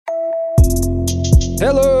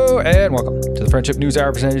Hello and welcome to the Friendship News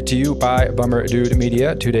Hour presented to you by Bummer Dude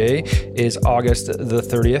Media. Today is August the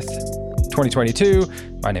 30th, 2022.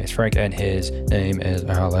 My name is Frank and his name is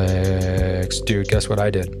Alex. Dude, guess what I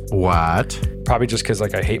did? What? Probably just because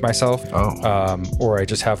I hate myself. Or I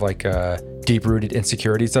just have deep-rooted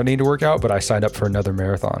insecurities that I need to work out, but I signed up for another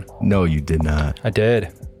marathon. No, you did not. I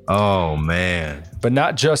did. Oh, man. But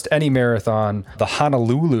not just any marathon, the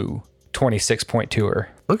Honolulu 26-point tour.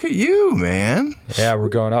 Look at you, man. Yeah, we're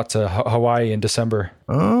going out to Hawaii in December.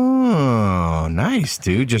 Oh, nice,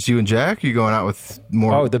 dude. Just you and Jack? You going out with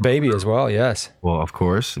more? Oh, the baby as well, yes. Well, of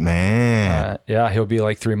course, man. Yeah, he'll be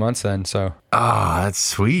like 3 months then, so. Oh, that's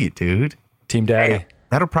sweet, dude. Team Daddy. Man,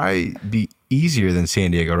 that'll probably be easier than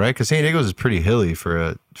San Diego, right? Because San Diego is pretty hilly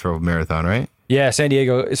for a marathon, right? Yeah, San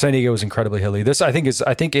Diego is incredibly hilly. This I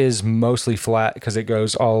think is mostly flat because it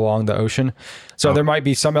goes all along the ocean. So there might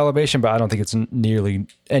be some elevation, but I don't think it's nearly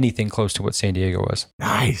anything close to what San Diego was.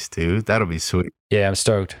 Nice, dude. That'll be sweet. Yeah, I'm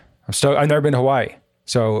stoked. I've never been to Hawaii.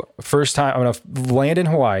 So first time I'm going to land in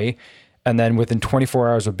Hawaii, and then within 24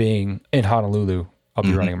 hours of being in Honolulu, I'll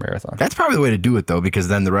be running a marathon. That's probably the way to do it, though, because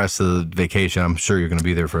then the rest of the vacation, I'm sure you're going to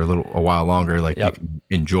be there for a while longer. You can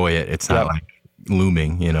enjoy it. It's not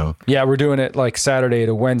looming, Yeah, we're doing it like Saturday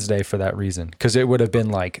to Wednesday for that reason, because it would have been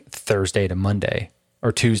like Thursday to Monday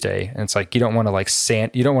or Tuesday, and it's like you don't want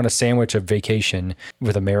to sandwich a vacation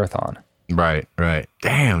with a marathon. Right.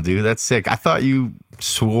 Damn, dude, that's sick. I thought you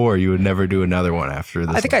swore you would never do another one after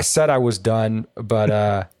this. I think I said I was done, but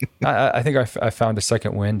I think I found a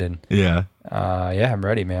second wind, and I'm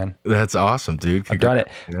ready, man. That's awesome, dude. I've done it.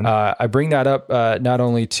 I bring that up not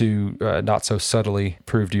only to not so subtly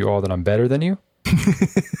prove to you all that I'm better than you,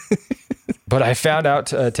 but I found out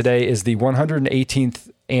today is the 118th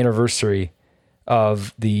anniversary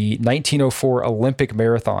of the 1904 Olympic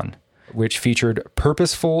Marathon, which featured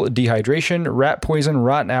purposeful dehydration, rat poison,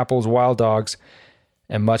 rotten apples, wild dogs,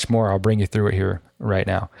 and much more. I'll bring you through it here right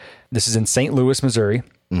now. This is in St. Louis, Missouri.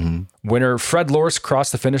 Mm-hmm. Winner Fred Lorse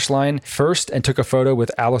crossed the finish line first and took a photo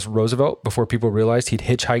with Alice Roosevelt before people realized he'd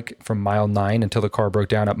hitchhike from mile 9 until the car broke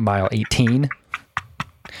down at mile 18.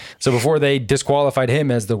 So before they disqualified him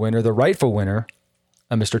as the winner, the rightful winner,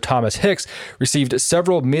 Mr. Thomas Hicks, received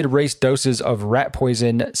several mid-race doses of rat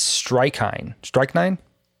poison strychnine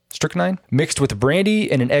mixed with brandy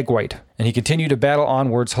and an egg white, and he continued to battle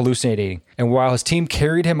onwards, hallucinating. And while his team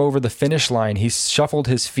carried him over the finish line, he shuffled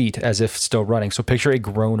his feet as if still running. So picture a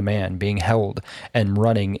grown man being held and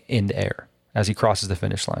running in the air as he crosses the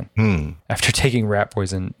finish line after taking rat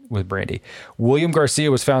poison with brandy. William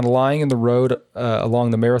Garcia was found lying in the road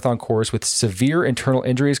along the marathon course with severe internal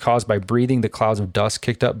injuries caused by breathing the clouds of dust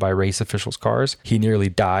kicked up by race officials' cars. He nearly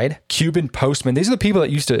died. Cuban postman, these are the people that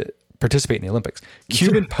used to participate in the Olympics.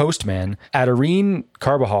 Cuban postman Adarine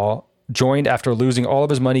Carbajal joined after losing all of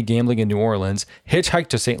his money gambling in New Orleans, hitchhiked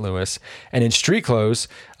to St. Louis, and in street clothes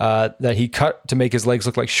that he cut to make his legs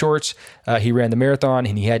look like shorts, he ran the marathon,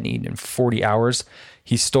 and he hadn't eaten in 40 hours.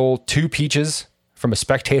 He stole 2 peaches from a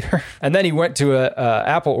spectator, and then he went to a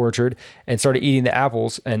apple orchard and started eating the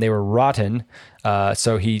apples, and they were rotten.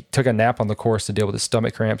 So he took a nap on the course to deal with his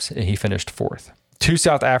stomach cramps, and he finished 4th. 2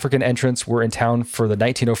 South African entrants were in town for the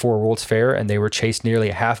 1904 World's Fair, and they were chased nearly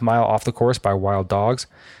a half mile off the course by wild dogs.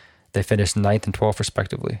 They finished 9th and 12th,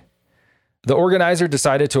 respectively. The organizer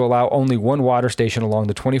decided to allow only one water station along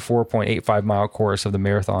the 24.85 mile course of the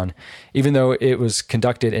marathon, even though it was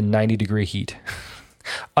conducted in 90-degree heat.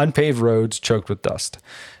 Unpaved roads choked with dust.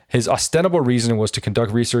 His ostensible reason was to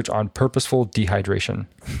conduct research on purposeful dehydration.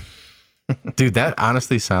 Dude, that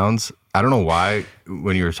honestly sounds, I don't know why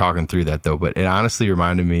when you were talking through that though, but it honestly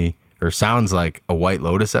reminded me, or sounds like a White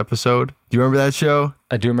Lotus episode. Do you remember that show?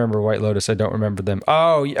 I do remember White Lotus. I don't remember them.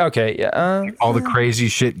 Oh, okay. Yeah. All the crazy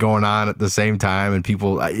shit going on at the same time, and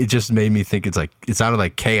people, it just made me think it sounded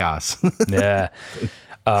like chaos. Yeah.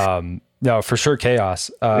 No, for sure chaos.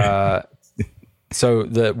 So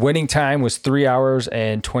the winning time was 3 hours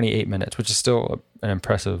and 28 minutes, which is still an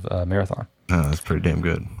impressive marathon. Oh, that's pretty damn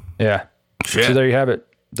good. Yeah. Shit. So there you have it.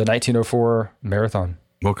 The 1904 marathon.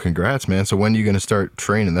 Well, congrats, man. So when are you going to start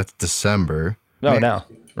training? That's December. No, now.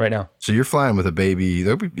 Right now. So you're flying with a baby.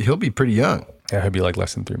 He'll be pretty young. Yeah, he'll be like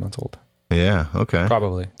less than 3 months old. Yeah, okay.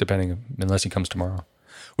 Probably, unless he comes tomorrow.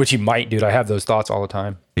 Which he might, dude. I have those thoughts all the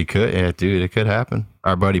time. He could. Yeah, dude, it could happen.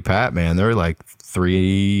 Our buddy Pat, man, they're like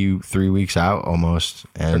three weeks out almost.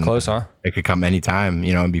 And they're close, huh? It could come anytime,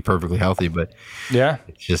 and be perfectly healthy. But yeah,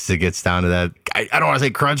 it's just, it gets down to that. I don't want to say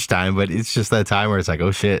crunch time, but it's just that time where it's like,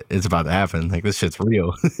 oh shit, it's about to happen. Like, this shit's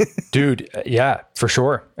real. Dude, yeah, for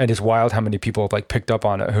sure. And it's wild how many people have like picked up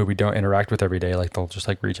on it who we don't interact with every day. Like, they'll just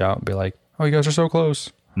like reach out and be like, oh, you guys are so close.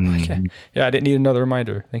 Okay. Yeah, I didn't need another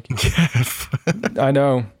reminder. Thank you. I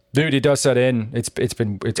know. Dude, it does set in.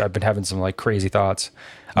 I've been having some like crazy thoughts.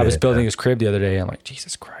 I was building his crib the other day. I'm like,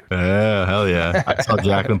 Jesus Christ. Yeah, hell yeah. I saw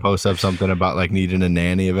Jacqueline post up something about like needing a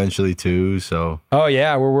nanny eventually too. So. Oh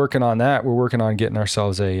yeah, we're working on that. We're working on getting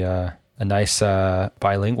ourselves a nice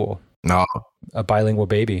bilingual. No. A bilingual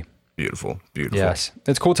baby. Beautiful. Yes,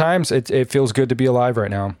 it's cool times. It feels good to be alive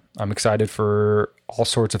right now. I'm excited for all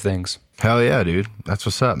sorts of things. Hell yeah, dude. That's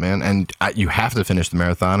what's up, man. And you have to finish the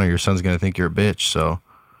marathon or your son's going to think you're a bitch. So.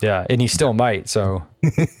 Yeah, and he still might. So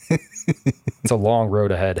it's a long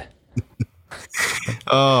road ahead.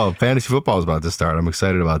 Oh, fantasy football is about to start. I'm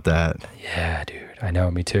excited about that. Yeah, dude. I know.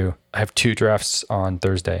 Me too. I have 2 drafts on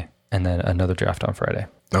Thursday and then another draft on Friday.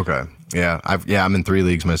 Okay. Yeah. I'm in 3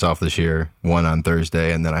 leagues myself this year. 1 on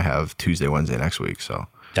Thursday, and then I have Tuesday, Wednesday next week. So.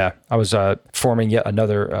 Yeah, I was forming yet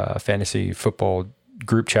another fantasy football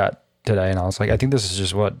group chat today, and I was like, I think this is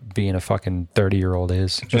just what being a fucking 30-year-old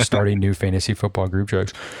is. Just starting new fantasy football group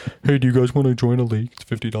chats. Hey, do you guys want to join a league? It's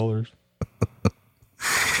 $50.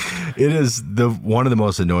 It is one of the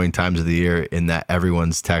most annoying times of the year in that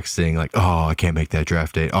everyone's texting like, oh, I can't make that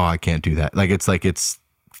draft date. Oh, I can't do that. Like it's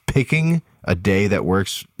picking a day that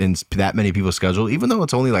works in that many people's schedule, even though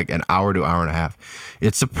it's only like an hour to hour and a half.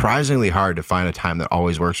 It's surprisingly hard to find a time that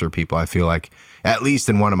always works for people. I feel like at least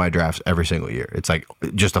in one of my drafts every single year, it's like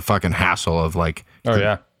just a fucking hassle of like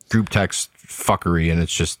group text fuckery. And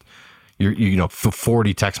it's just, you know,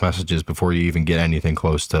 40 text messages before you even get anything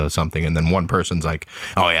close to something. And then one person's like,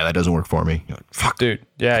 oh yeah, that doesn't work for me. You're like, fuck. Dude.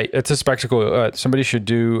 Yeah. It's a spectacle. Somebody should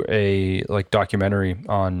do a like documentary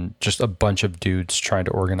on just a bunch of dudes trying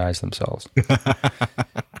to organize themselves.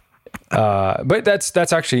 But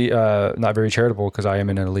that's actually not very charitable because I am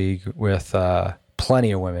in a league with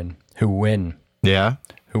plenty of women who win. Yeah.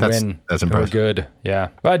 That's impressive. Who are good. Yeah.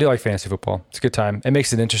 But I do like fantasy football. It's a good time. It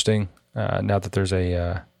makes it interesting now that there's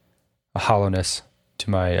a hollowness to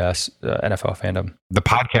my NFL fandom. The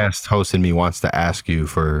podcast host in me wants to ask you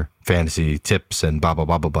for fantasy tips and blah, blah,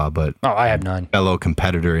 blah, blah, blah. But I have none. Fellow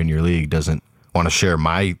competitor in your league doesn't want to share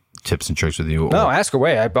my tips and tricks with you. No, ask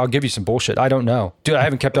away. I'll give you some bullshit. I don't know. Dude, I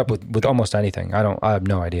haven't kept up with almost anything. I have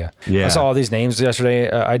no idea. Yeah. I saw all these names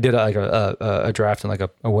yesterday. I did a draft in like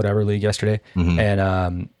a whatever league yesterday. Mm-hmm.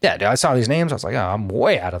 And dude, I saw these names. I was like, oh, I'm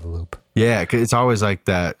way out of the loop. Yeah, 'cause it's always like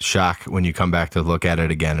that shock when you come back to look at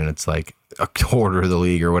it again and it's like a quarter of the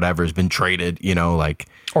league or whatever has been traded, you know, like.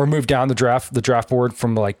 Or moved down the draft board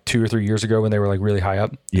from like 2 or 3 years ago when they were like really high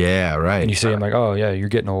up. Yeah, right. And you see them like, oh yeah, you're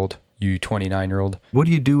getting old, you 29-year-old. What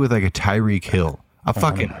do you do with like a Tyreek Hill? I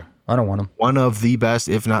don't want him. One of the best,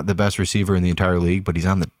 if not the best receiver in the entire league, but he's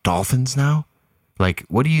on the Dolphins now? Like,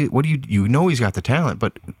 what do you know he's got the talent,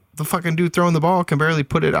 but the fucking dude throwing the ball can barely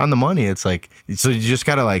put it on the money. It's like, so you just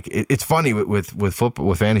gotta like, it's funny with football,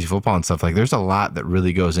 with fantasy football and stuff. Like there's a lot that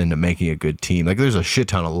really goes into making a good team. Like there's a shit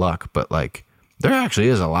ton of luck, but like there actually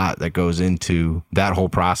is a lot that goes into that whole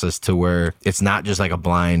process to where it's not just like a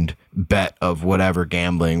blind bet of whatever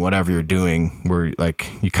gambling, whatever you're doing, where like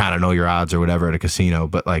you kind of know your odds or whatever at a casino.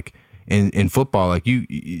 But like in football, like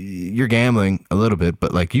you're gambling a little bit,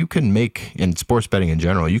 but like you can make, in sports betting in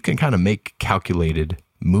general, you can kind of make calculated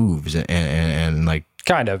moves and like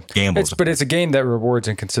kind of gambles. But it's a game that rewards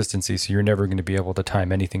inconsistency, so you're never going to be able to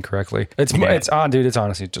time anything correctly. It's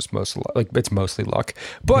honestly just mostly luck.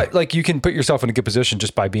 But like you can put yourself in a good position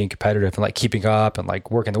just by being competitive and like keeping up and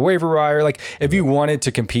like working the waiver wire. Like if you wanted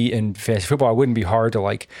to compete in fantasy football, it wouldn't be hard to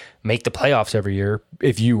like make the playoffs every year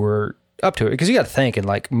if you were up to it, because you got to think in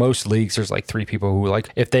like most leagues there's like 3 people who like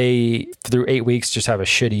if they through 8 weeks just have a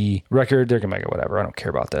shitty record, they're gonna make it whatever, I don't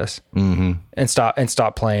care about this, and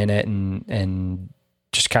stop playing it and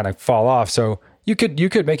just kind of fall off. So you could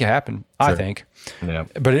make it happen, sure. I think. Yeah,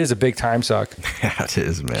 but it is a big time suck. Yeah, it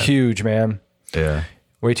is, man. Huge, man. Yeah,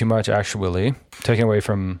 way too much actually, taken away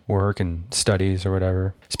from work and studies or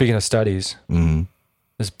whatever. Speaking of studies,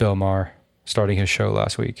 this Bill Maher starting his show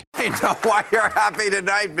last week. I know why you're happy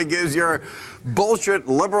tonight, because your bullshit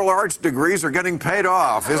liberal arts degrees are getting paid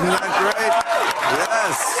off. Isn't that great?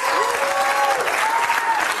 Yes.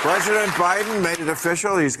 President Biden made it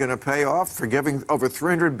official. He's going to pay off for giving over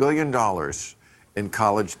 $300 billion in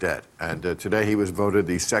college debt. And today he was voted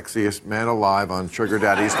the sexiest man alive on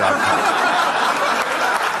SugarDaddies.com.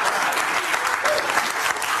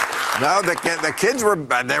 No, the kids were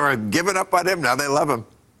giving up on him. Now they love him.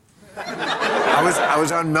 I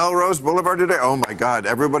was on Melrose Boulevard today. Oh my God!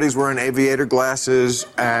 Everybody's wearing aviator glasses,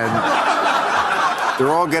 and they're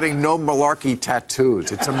all getting no malarkey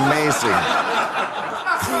tattoos. It's amazing.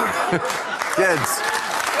 Kids.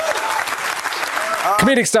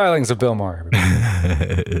 Comedic stylings of Bill Maher.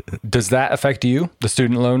 Does that affect you, the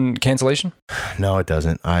student loan cancellation? No, it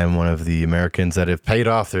doesn't. I am one of the Americans that have paid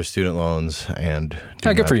off their student loans and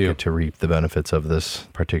do good for you. get to reap the benefits of this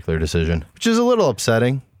particular decision, which is a little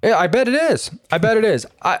upsetting. Yeah, I bet it is. I bet it is.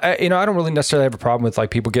 I don't really necessarily have a problem with like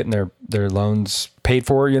people getting their loans paid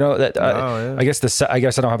for. Yeah. I guess I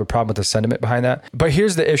don't have a problem with the sentiment behind that. But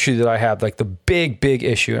here's the issue that I have, like the big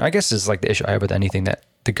issue, and I guess this is like the issue I have with anything that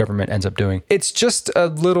the government ends up doing. It's just a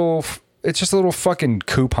little fucking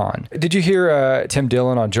coupon. Did you hear Tim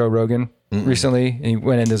Dillon on Joe Rogan recently? And he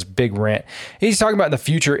went in this big rant. He's talking about in the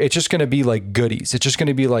future, it's just going to be like goodies. It's just going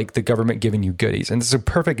to be like the government giving you goodies. And this is a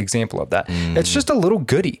perfect example of that. It's just a little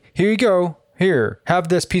goodie. Here you go. Here, have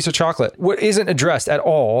this piece of chocolate. What isn't addressed at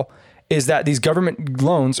all is that these government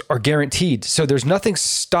loans are guaranteed. So there's nothing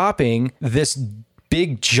stopping this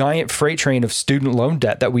big giant freight train of student loan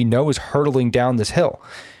debt that we know is hurtling down this hill.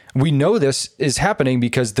 We know this is happening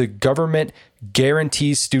because the government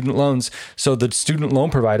guarantees student loans. So the student loan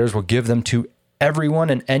providers will give them to everyone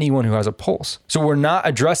and anyone who has a pulse. So we're not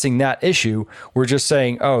addressing that issue. We're just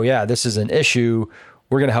saying, oh yeah, this is an issue.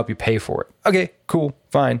 We're going to help you pay for it. Okay, cool,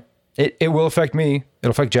 fine. It will affect me.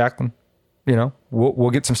 It'll affect Jacqueline. We'll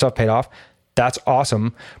get some stuff paid off. That's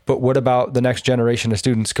awesome. But what about the next generation of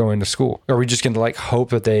students going to school? Are we just going to like hope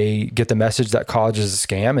that they get the message that college is a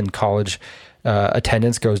scam and college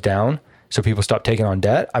attendance goes down so people stop taking on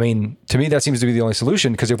debt? I mean, to me, that seems to be the only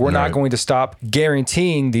solution, because if we're not going to stop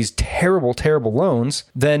guaranteeing these terrible, terrible loans,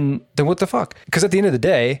 then what the fuck? Because at the end of the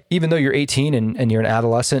day, even though you're 18 and you're an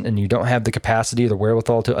adolescent and you don't have the capacity or the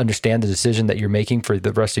wherewithal to understand the decision that you're making for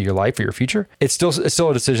the rest of your life or your future, it's still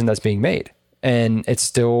a decision that's being made. And it's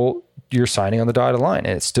still, you're signing on the dotted line.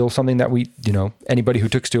 And it's still something that anybody who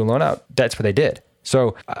took student loan out, that's what they did.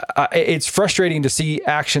 So it's frustrating to see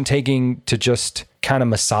action taking to just kind of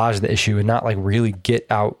massage the issue and not like really get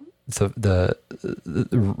out the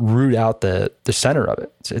root out the center of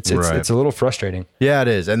it. It's a little frustrating. Yeah, it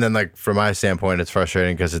is. And then like from my standpoint, it's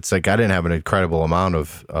frustrating because it's like I didn't have an incredible amount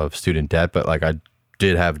of student debt, but like I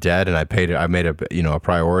did have debt, and I paid it. I made a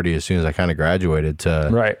priority as soon as I kind of graduated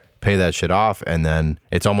to pay that shit off. And then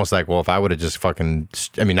it's almost like, well, if I would have just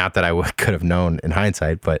not that I could have known in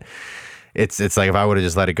hindsight, but it's like if I would have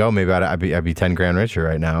just let it go, maybe I'd be 10 grand richer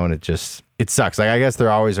right now. And it sucks. Like, I guess there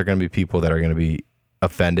always are going to be people that are going to be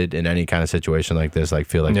offended in any kind of situation like this, like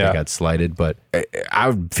feel like they got slighted. But I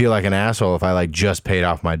would feel like an asshole if I like just paid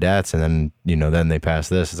off my debts and then then they pass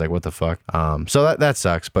this. It's like, what the fuck? So that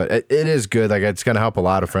sucks, but it is good. Like, it's going to help a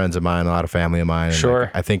lot of friends of mine, a lot of family of mine. And sure.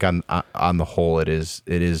 Like, I think on the whole, it is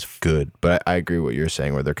good. But I agree with what you're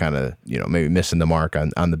saying, where they're kind of maybe missing the mark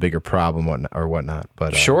on the bigger problem or whatnot.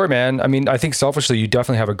 But sure, man. I mean, I think selfishly, you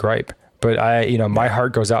definitely have a gripe. But my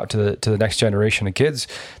heart goes out to the next generation of kids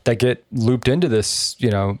that get looped into this, this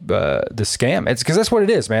scam. It's because that's what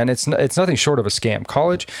it is, man. It's nothing short of a scam.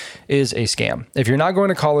 College is a scam. If you're not going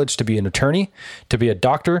to college to be an attorney, to be a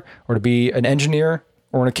doctor, or to be an engineer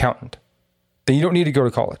or an accountant, then you don't need to go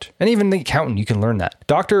to college. And even the accountant, you can learn that.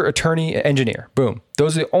 Doctor, attorney, engineer, boom.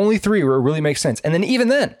 Those are the only three where it really makes sense. And then even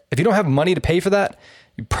then, if you don't have money to pay for that,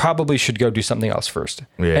 you probably should go do something else first.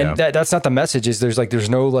 Yeah. And that's not the message. Is there's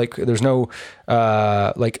no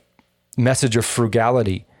message of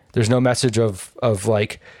frugality. There's no message of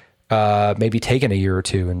maybe taking a year or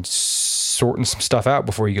two and sorting some stuff out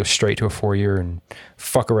before you go straight to a 4-year and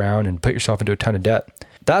fuck around and put yourself into a ton of debt.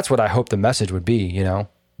 That's what I hope the message would be.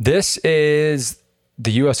 This is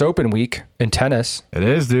the U.S. Open week in tennis. It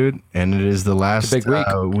is, dude. And it is the last big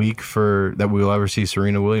week that we will ever see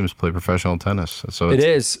Serena Williams play professional tennis. So it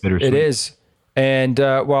is. And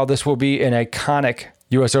while this will be an iconic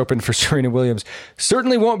U.S. Open for Serena Williams,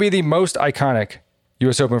 certainly won't be the most iconic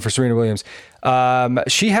U.S. Open for Serena Williams.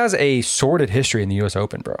 She has a sordid history in the U.S.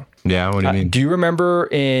 Open, bro. Yeah, what do you mean? Do you remember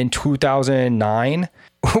in 2009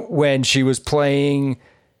 when she was playing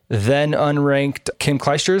then unranked Kim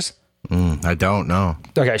Clijsters? I don't know.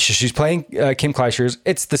 Okay, she's playing Kim Clijsters.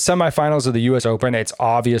 It's the semifinals of the U.S. Open. It's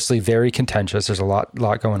obviously very contentious. There's a lot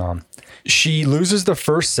going on. She loses the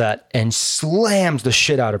first set and slams the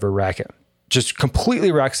shit out of her racket. Just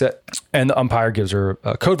completely wrecks it, and the umpire gives her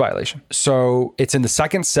a code violation. So it's in the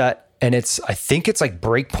second set, and I think it's like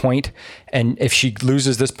break point. And if she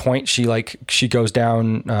loses this point, she goes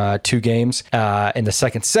down 2 games in the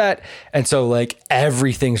second set. And so like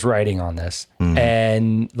everything's riding on this. Mm-hmm.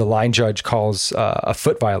 And the line judge calls a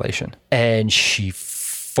foot violation, and she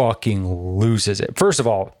fucking loses it. First of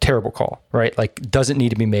all, terrible call, right? Like, doesn't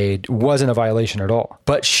need to be made. Wasn't a violation at all.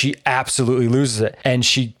 But she absolutely loses it, and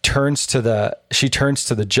she turns to the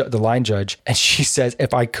line judge, and she says,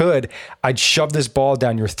 "If I could, I'd shove this ball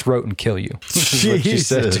down your throat and kill you." This is what she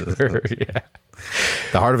said to her. Yeah.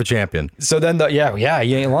 The heart of a champion. So then you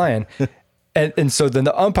ain't lying. and so then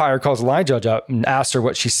the umpire calls the line judge up and asks her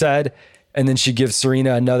what she said. And then she gives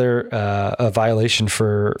Serena another a violation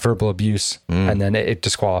for verbal abuse. And then it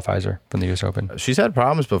disqualifies her from the U.S. Open. She's had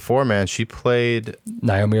problems before, man. She played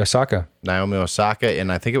Naomi Osaka,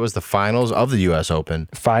 and I think it was the finals of the U.S. Open.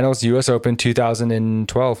 Finals, U.S. Open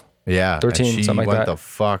 2012. Yeah. 13, and she something like went that. the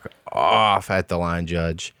fuck off at the line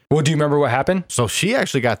judge. Well, do you remember what happened? So she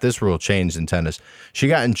actually got this rule changed in tennis. She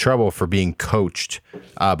got in trouble for being coached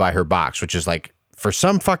by her box, which is like, for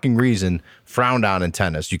some fucking reason, frowned on in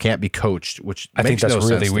tennis. You can't be coached, which I think that's no really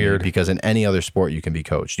sense to me, weird. because in any other sport you can be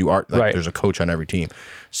coached. You are Right. There's a coach on every team.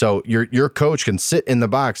 So your coach can sit in the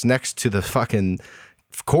box next to the fucking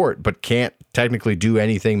court, but can't technically do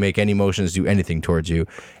anything, make any motions, do anything towards you.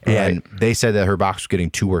 And they said that her box was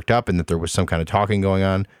getting too worked up and that there was some kind of talking going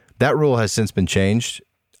on. That rule has since been changed.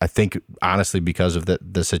 I think, honestly, because of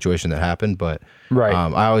the situation that happened. But Right.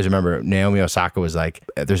 I always remember Naomi Osaka was like,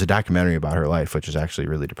 there's a documentary about her life, which is actually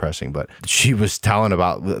really depressing. But she was telling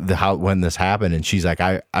about how when this happened, and she's like,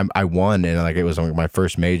 I won, and like it was like my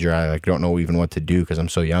first major. I like don't know even what to do because I'm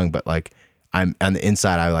so young. But like I'm on the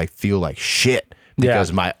inside, I like feel like shit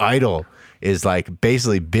because my idol is like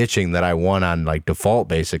basically bitching that I won on like default,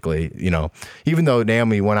 basically, you know, even though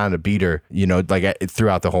Naomi went on to beat her, you know, like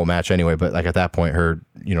throughout the whole match anyway. But like at that point, her,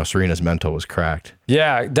 you know, Serena's mental was cracked.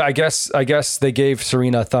 Yeah, I guess they gave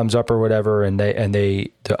Serena a thumbs up or whatever, and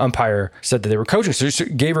the umpire said that they were coaching, so she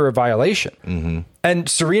gave her a violation. Mm-hmm. And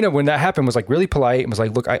Serena, when that happened, was like really polite and was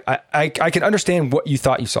like, "Look, I can understand what you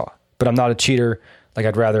thought you saw, but I'm not a cheater. Like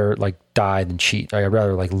I'd rather like die than cheat. I'd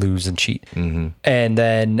rather like lose than cheat." Mm-hmm.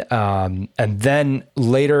 And then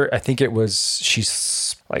later, I think it was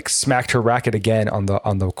she's like smacked her racket again on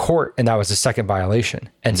the court, and that was the second violation.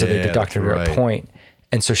 And so they deducted her a point.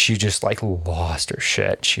 And so she just like lost her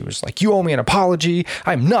shit. She was like, "You owe me an apology.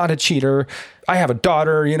 I'm not a cheater. I have a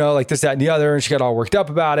daughter, you know, like this, that, and the other." And she got all worked up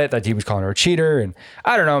about it, that he was calling her a cheater. And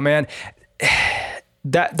I don't know, man.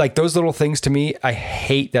 That like those little things to me, I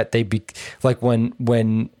hate that they be like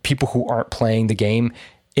when people who aren't playing the game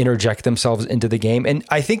interject themselves into the game. And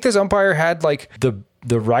I think this umpire had like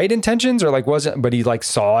the right intentions, or like wasn't, but he like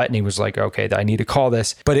saw it and he was like, okay, I need to call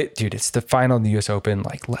this. But it's the final of the US Open.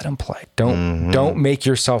 Like, let him play. Don't make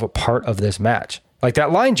yourself a part of this match. Like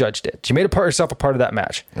that line judge did. She made yourself a part of that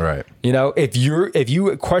match. Right. You know, if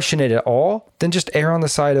you question it at all, then just err on the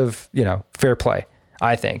side of, you know, fair play,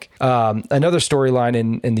 I think. Another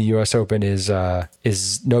storyline in the US Open is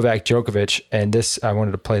Novak Djokovic. And this, I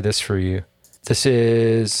wanted to play this for you. This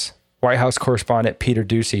is White House correspondent Peter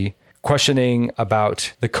Doocy questioning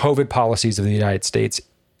about the COVID policies of the United States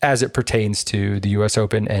as it pertains to the US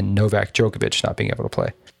Open and Novak Djokovic not being able to play.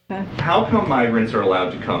 How come migrants are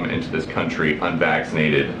allowed to come into this country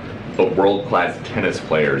unvaccinated, but world-class tennis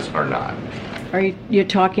players are not? You're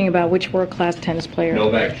talking about which world-class tennis player?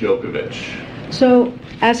 Novak Djokovic. So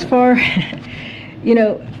as far, you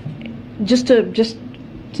know, just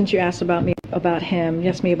since you asked about me about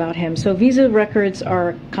him. So visa records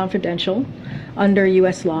are confidential under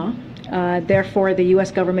U.S. law. Therefore, the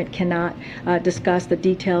U.S. government cannot discuss the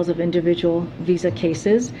details of individual visa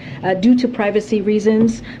cases. Due to privacy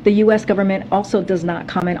reasons, the U.S. government also does not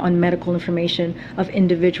comment on medical information of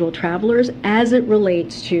individual travelers as it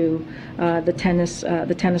relates to the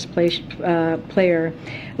tennis player.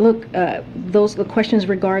 Look, the questions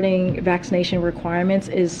regarding vaccination requirements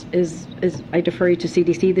is I defer you to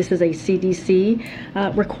CDC. This is a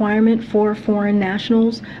CDC requirement for foreign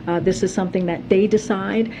nationals. This is something that they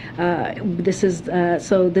decide. This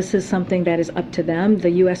is something that is up to them. The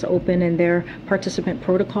U.S. Open and their participant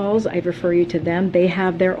protocols, I refer you to them. They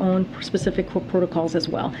have their own specific protocols as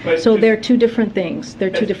well. So they're two different things.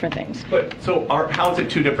 But so how is it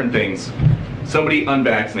two different things? Somebody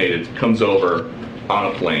unvaccinated comes over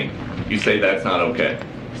on a plane. You say that's not okay.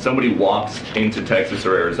 Somebody walks into Texas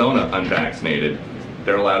or Arizona unvaccinated.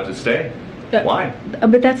 They're allowed to stay. Why?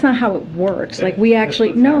 But that's not how it works. Like we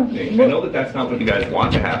actually no. I know that's not what you guys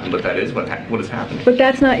want to happen, but that is what is happening. But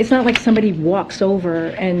that's not. It's not like somebody walks over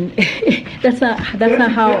and that's not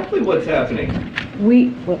how. Exactly what's happening.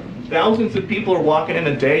 Thousands of people are walking in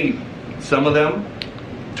a day. Some of them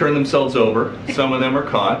turn themselves over. Some of them are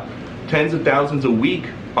caught. Tens of thousands a week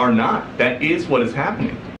are not. That is what is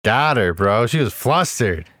happening. Got her, bro. She was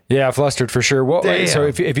flustered. Yeah, flustered for sure. Well, Damn. So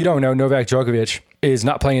if you don't know, Novak Djokovic is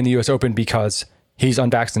not playing in the U.S. Open because he's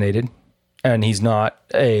unvaccinated and he's not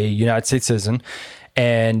a United States citizen.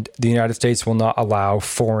 And the United States will not allow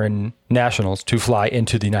foreign nationals to fly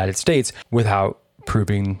into the United States without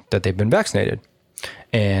proving that they've been vaccinated.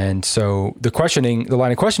 And so the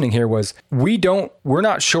line of questioning here was, we're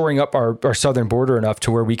not shoring up our southern border enough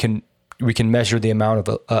to where we can measure the amount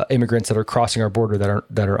of immigrants that are crossing our border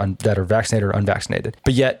that are vaccinated or unvaccinated.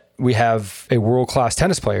 But yet we have a world-class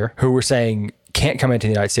tennis player who we're saying can't come into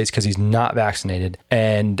the United States because he's not vaccinated.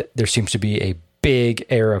 And there seems to be a big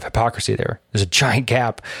air of hypocrisy there. There's a giant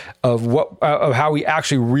gap of how we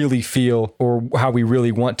actually really feel or how we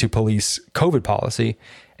really want to police COVID policy.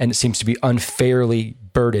 And it seems to be unfairly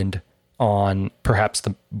burdened on perhaps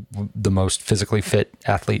the most physically fit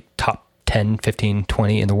athlete, top 10, 15,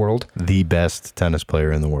 20 in the world. The best tennis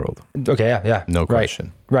player in the world. Okay, yeah. No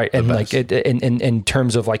question. Right. And best. like in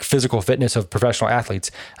terms of like physical fitness of professional athletes,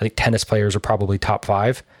 I think tennis players are probably top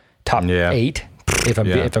 5, top 8. If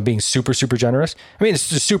I'm being super, super generous. I mean, it's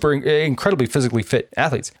just super incredibly physically fit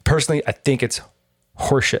athletes. Personally, I think it's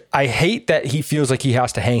horseshit. I hate that he feels like he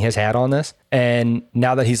has to hang his hat on this. And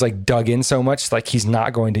now that he's like dug in so much, like he's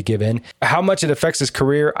not going to give in. How much it affects his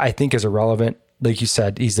career, I think is irrelevant. Like you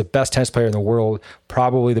said, he's the best tennis player in the world,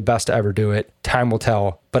 probably the best to ever do it. Time will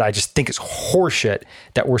tell. But I just think it's horseshit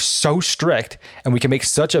that we're so strict and we can make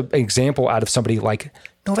such an example out of somebody like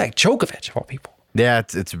Novak Djokovic, of all people. Yeah,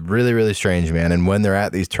 it's really, really strange, man. And when they're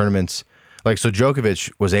at these tournaments, like, so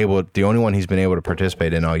Djokovic was the only one he's been able to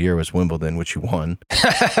participate in all year was Wimbledon, which he won.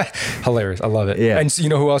 Hilarious. I love it. Yeah. And you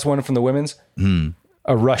know who else won from the women's?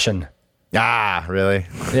 A Russian. Ah, really?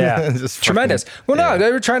 Yeah. Tremendous. Well, no,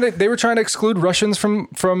 they were trying to exclude Russians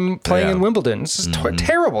from playing in Wimbledon. This is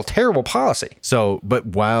terrible, terrible policy. So, but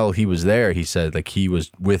while he was there, he said like he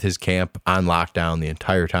was with his camp on lockdown the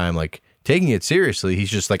entire time, like taking it seriously. He's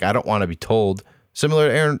just like, I don't want to be told. Similar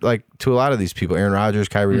to Aaron, like to a lot of these people, Aaron Rodgers,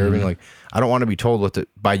 Kyrie Irving, like I don't want to be told what to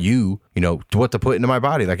put into my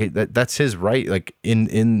body. Like that's his right, like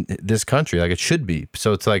in this country, like it should be.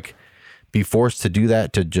 So it's like be forced to do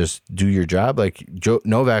that to just do your job. Like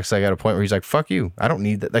Novak's like at a point where he's like, fuck you, I don't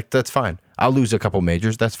need that. Like that's fine. I'll lose a couple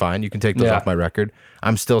majors. That's fine. You can take those off my record.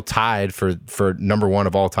 I'm still tied for number 1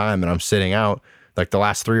 of all time, and I'm sitting out like the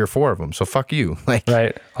last 3 or 4 of them. So fuck you. Like,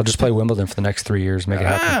 right. I'll just play Wimbledon for the next 3 years, make it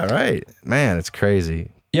happen. Ah, right. Man, it's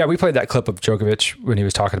crazy. Yeah, we played that clip of Djokovic when he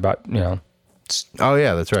was talking about, oh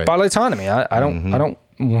yeah, that's right. Bodily autonomy. I don't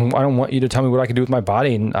want you to tell me what I can do with my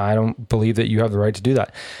body, and I don't believe that you have the right to do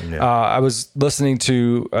that. Yeah. I was listening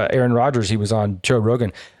to Aaron Rodgers. He was on Joe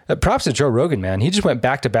Rogan. Props to Joe Rogan, man. He just went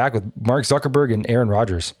back to back with Mark Zuckerberg and Aaron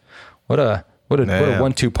Rodgers. What a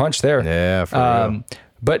 1-2 punch there. Yeah, for real.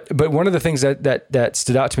 But one of the things that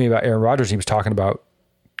stood out to me about Aaron Rodgers, he was talking about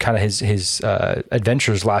kind of his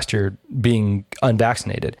adventures last year being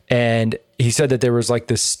unvaccinated. And he said that there was like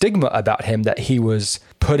this stigma about him that he was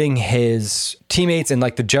putting his teammates and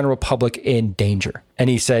like the general public in danger. And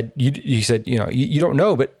he said, you don't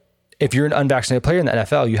know, but if you're an unvaccinated player in the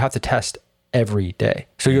NFL, you have to test every day.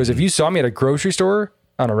 So he goes, if you saw me at a grocery store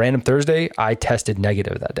on a random Thursday, I tested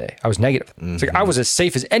negative that day. I was negative. It's like I was as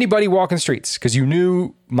safe as anybody walking streets because you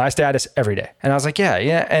knew my status every day. And I was like,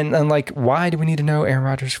 yeah. And like, why do we need to know Aaron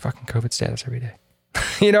Rodgers' fucking COVID status every day?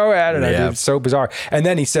 I don't know, dude, it's so bizarre. And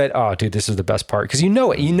then he said, oh, dude, this is the best part. Because you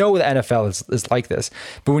know the NFL is like this.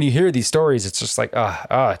 But when you hear these stories, it's just like,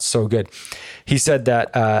 it's so good. He said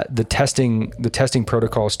that the testing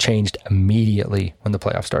protocols changed immediately when the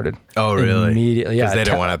playoffs started. Oh, really? Immediately, yeah. Because they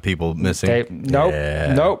don't want to have people missing.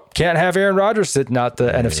 Nope. Can't have Aaron Rodgers sitting out the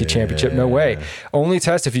NFC Championship. No way. Only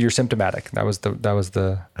test if you're symptomatic. That was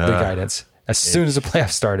the guidance. As soon as the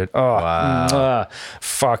playoffs started. Oh, wow.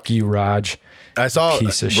 Fuck you, Raj. I saw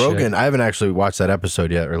Rogan. Shit. I haven't actually watched that episode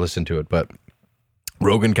yet or listened to it, but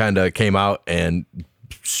Rogan kind of came out and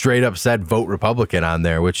straight up said vote Republican on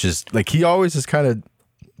there, which is like he always has kind of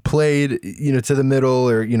played, to the middle,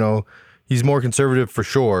 or he's more conservative for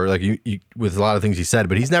sure, like you with a lot of things he said,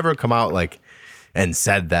 but he's never come out like and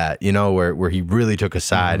said that, where he really took a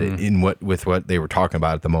side with what they were talking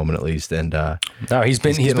about at the moment, at least. And no, he's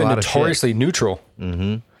been notoriously neutral.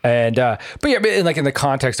 Mm-hmm. And but like in the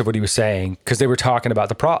context of what he was saying, because they were talking about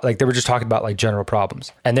they were just talking about like general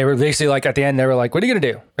problems, and they were basically like at the end they were like, "What are you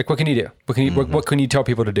gonna do? Like, what can you do? What can you tell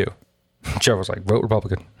people to do?" Joe was like, "Vote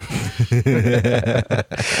Republican."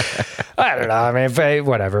 I don't know. I mean,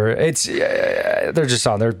 whatever. It's they're just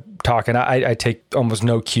on there talking. I take almost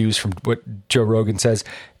no cues from what Joe Rogan says.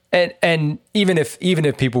 And even if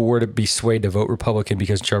people were to be swayed to vote Republican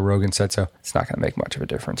because Joe Rogan said so, it's not going to make much of a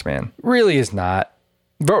difference, man. Really is not.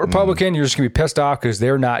 Vote Republican, you're just going to be pissed off because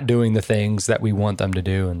they're not doing the things that we want them to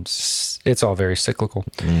do, and it's all very cyclical.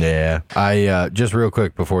 Yeah. I just real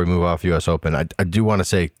quick before we move off U.S. Open, I do want to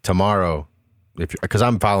say tomorrow, because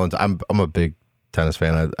I'm a big tennis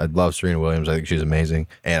fan. I love Serena Williams. I think she's amazing,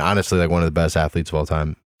 and honestly, like one of the best athletes of all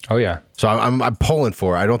time. Oh yeah, So I'm pulling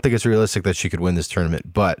for her. I don't think it's realistic that she could win this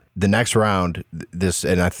tournament, but the next round,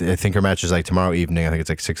 I think her match is like tomorrow evening. I think it's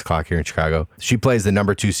like 6:00 here in Chicago. She plays the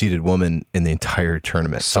number 2 seeded woman in the entire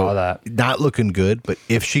tournament. Saw that. Not looking good, but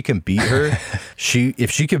if she can beat her,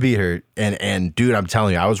 if she could beat her, and dude, I'm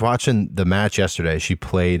telling you, I was watching the match yesterday. She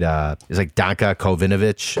played, it's like Danka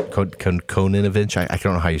Kovinovic. I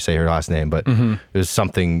don't know how you say her last name, but it was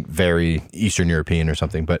something very Eastern European or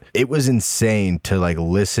something. But it was insane to like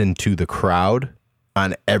listen to the crowd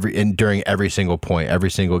on during every single point,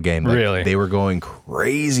 every single game. Like, really? They were going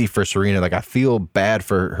crazy for Serena. Like, I feel bad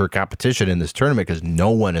for her competition in this tournament because no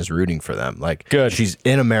one is rooting for them. Like, good. She's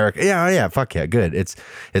in America. Yeah, fuck yeah, good. It's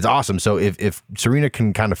awesome. So if Serena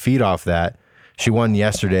can kind of feed off that, she won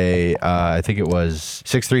yesterday. I think it was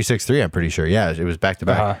 6-3, 6-3. I'm pretty sure. Yeah, it was back to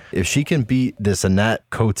back. If she can beat this Annette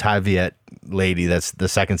Kotaviet lady, that's the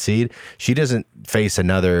second seed, she doesn't face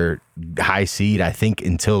another high seed, I think,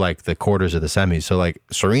 until like the quarters of the semis. So like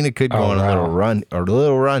Serena could go on a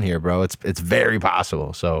little run here, bro. It's very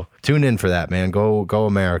possible. So tune in for that, man. Go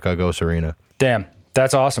America, go Serena. Damn.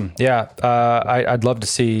 That's awesome. Yeah. I'd love to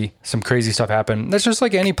see some crazy stuff happen. That's just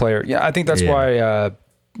like any player. Yeah. I think that's why,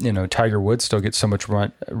 Tiger Woods still gets so much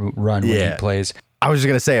run when he plays. I was just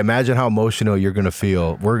going to say, imagine how emotional we're going to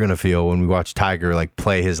feel when we watch Tiger like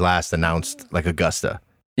play his last announced like Augusta.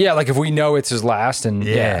 Yeah, like if we know it's his last and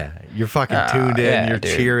you're fucking tuned in, you're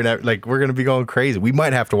cheering at, like we're going to be going crazy. We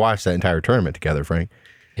might have to watch that entire tournament together, Frank.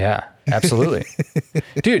 Yeah, absolutely.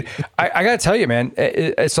 Dude, I got to tell you, man,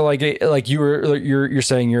 so like you're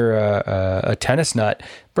saying you're a tennis nut.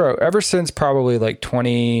 Bro, ever since probably like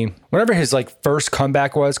whenever his like first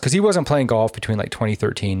comeback was, because he wasn't playing golf between like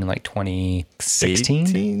 2013 and like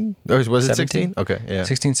 2016. Or was it 16? Okay, yeah.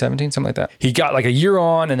 16, 17, something like that. He got like a year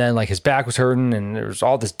on and then like his back was hurting and there was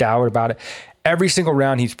all this doubt about it. Every single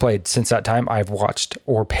round he's played since that time, I've watched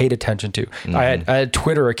or paid attention to. I had a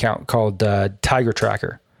Twitter account called Tiger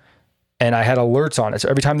Tracker, and I had alerts on it. So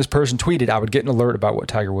every time this person tweeted, I would get an alert about what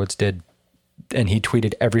Tiger Woods did, and he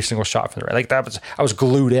tweeted every single shot from the right. Like I was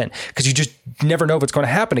glued in because you just never know what's going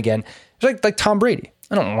to happen again. It's like Tom Brady.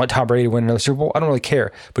 I don't want Tom Brady to win another Super Bowl. I don't really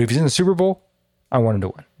care. But if he's in the Super Bowl, I want him to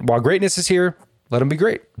win. While greatness is here, let him be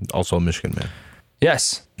great. Also a Michigan man.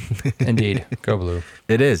 Yes, indeed. Go Blue.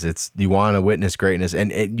 It is. You want to witness greatness,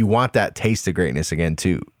 and you want that taste of greatness again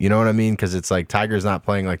too. You know what I mean? Because it's like Tiger's not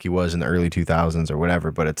playing like he was in the early 2000s or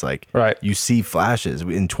whatever, but it's like you see flashes.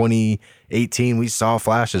 In 2018, we saw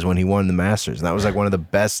flashes when he won the Masters, and that was like one of the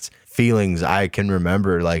best feelings I can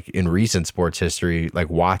remember, like in recent sports history,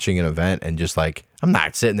 like watching an event and just like, I'm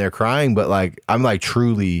not sitting there crying, but like I'm like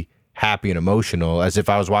truly happy and emotional as if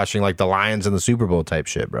I was watching like the Lions in the Super Bowl type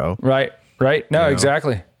shit, bro. Right. No,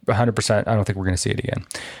 exactly. 100%. I don't think we're going to see it again.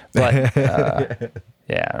 But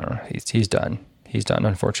yeah, I don't know. He's done. He's done,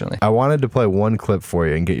 unfortunately. I wanted to play one clip for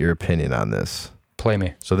you and get your opinion on this. Play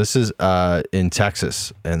me. So this is in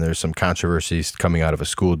Texas, and there's some controversies coming out of a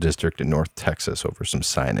school district in North Texas over some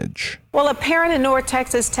signage. Well, a parent in North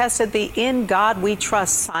Texas tested the "In God We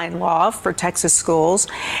Trust" sign law for Texas schools.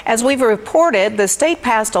 As we've reported, the state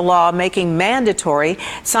passed a law making mandatory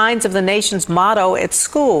signs of the nation's motto at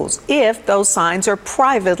schools if those signs are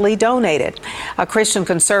privately donated. A Christian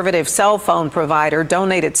conservative cell phone provider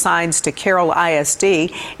donated signs to Carroll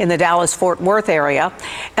ISD in the Dallas-Fort Worth area.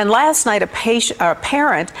 And last night, a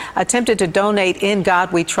parent attempted to donate "In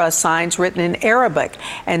God We Trust" signs written in Arabic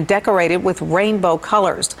and decorated with rainbow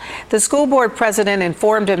colors. The school board president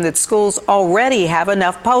informed him that schools already have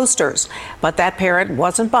enough posters, but that parent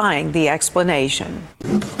wasn't buying the explanation.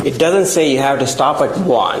 It doesn't say you have to stop at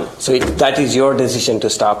one, so that is your decision to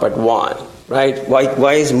stop at one, right?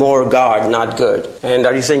 Why is more God not good? And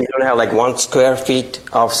are you saying you don't have like 1 square feet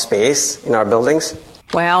of space in our buildings?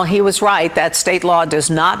 Well, he was right. That state law does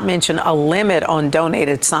not mention a limit on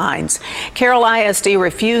donated signs. Carroll ISD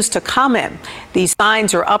refused to comment. These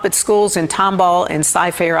signs are up at schools in Tomball and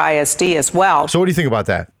Cy-Fair ISD as well. So what do you think about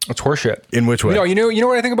that? It's horseshit. In which way? You know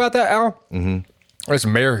what I think about that, Al? Mm-hmm. It's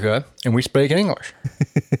America, and we speak English.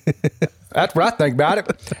 That's what I think about it.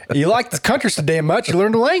 You like the country so damn much, you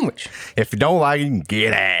learn the language. If you don't like it, you can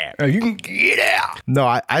get out. You can get out.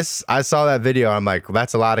 No, I saw that video. I'm like,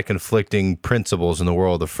 that's a lot of conflicting principles in the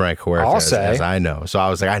world of Frank Huertas, as I know. So I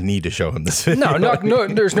was like, I need to show him this video. No,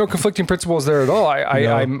 there's no conflicting principles there at all.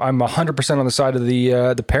 I'm 100% on the side of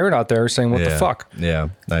the parent out there saying, what the fuck? Yeah,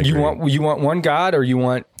 you want one God, or you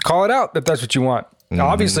want, call it out if that's what you want.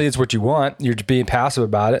 Obviously, it's what you want. You're just being passive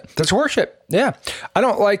about it. That's worship. Yeah. I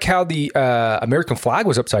don't like how the American flag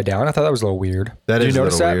was upside down. I thought that was a little weird. Did you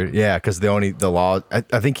notice that? Weird. Yeah, because the law,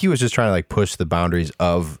 I think he was just trying to like push the boundaries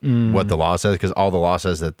of what the law says, because all the law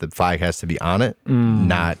says that the flag has to be on it,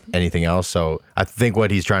 not anything else. So I think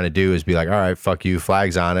what he's trying to do is be like, all right, fuck you,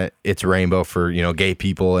 flag's on it. It's rainbow for, gay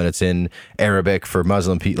people, and it's in Arabic for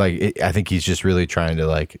Muslim people. Like, I think he's just really trying to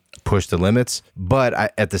like push the limits. But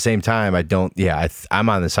at the same time, I'm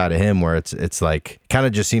on the side of him where it's like kind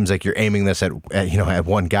of just seems like you're aiming this at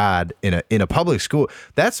one God in a public school.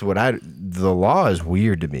 That's the law is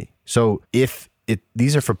weird to me. So if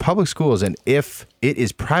these are for public schools, and if it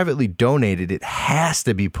is privately donated, it has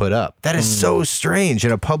to be put up. That is so strange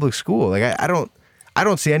in a public school. Like I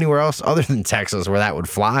don't see anywhere else other than Texas where that would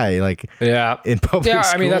fly. Like, in public schools.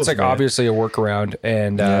 I mean, that's like obviously a workaround,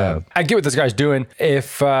 and I get what this guy's doing.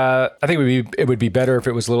 If I think it would be better if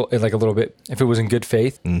it was a little bit, if it was in good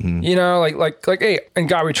faith. Like hey, in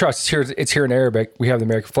God we trust. It's here in Arabic. We have the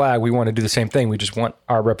American flag. We want to do the same thing. We just want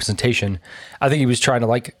our representation. I think he was trying to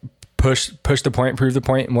like push the point, prove the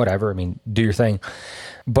point, and whatever. I mean, do your thing.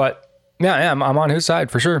 But I'm on his side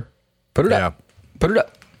for sure. Put it up. Put it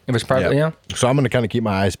up. If it's private, So I'm going to kind of keep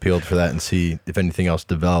my eyes peeled for that and see if anything else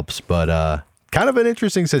develops. But kind of an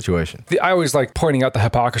interesting situation. I always like pointing out the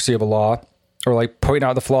hypocrisy of a law, or like pointing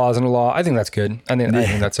out the flaws in a law. I think that's good. I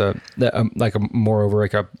think that's a moreover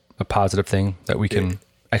like a positive thing that we can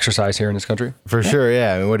exercise here in this country. For sure,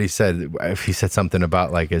 yeah. I mean, what he said something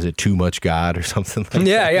about like, is it too much God or something like that?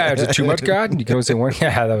 Yeah. Is it too much God? You can only say one.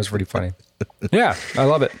 Yeah, that was pretty funny. Yeah, I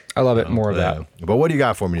love it. More of that. But what do you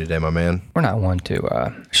got for me today, my man? We're not one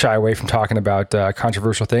to shy away from talking about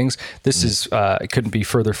controversial things. This is it couldn't be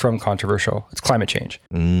further from controversial. It's climate change.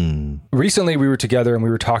 Recently, we were together and we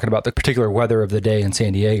were talking about the particular weather of the day in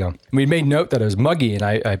San Diego. We made note that it was muggy, and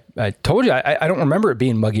I told you I don't remember it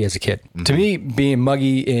being muggy as a kid. To me, being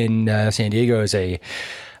muggy in San Diego is a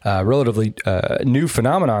relatively new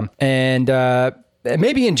phenomenon, and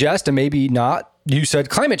maybe in jest and maybe not. You said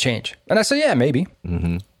climate change. And I said, yeah, maybe.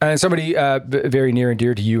 And somebody very near and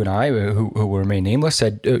dear to you and I, who will remain nameless,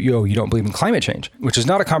 said, you don't believe in climate change, which is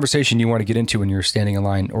not a conversation you want to get into when you're standing in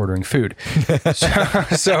line ordering food.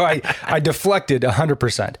 so I deflected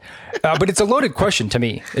 100%. But it's a loaded question to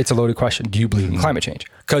me. It's a loaded question. Do you believe in climate change?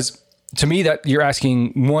 Because to me, that you're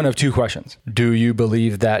asking one of two questions. Do you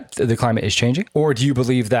believe that the climate is changing? Or do you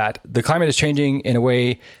believe that the climate is changing in a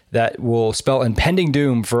way that will spell impending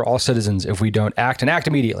doom for all citizens if we don't act, and act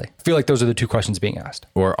immediately? I feel like those are the two questions being asked.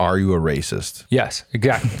 Or are you a racist? Yes,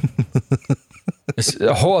 exactly. It's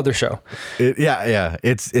a whole other show.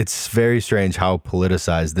 It's very strange how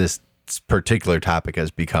politicized this particular topic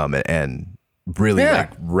has become, and really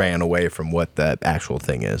ran away from what the actual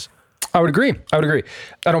thing is. I would agree. I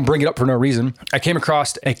don't bring it up for no reason. I came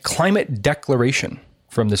across a climate declaration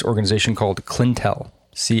from this organization called Clintel,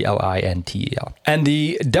 Clintel. And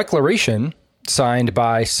the declaration, signed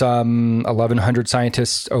by some 1,100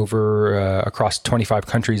 scientists across 25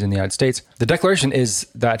 countries in the United States. The declaration is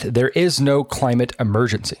that there is no climate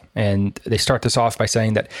emergency. And they start this off by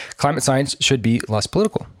saying that climate science should be less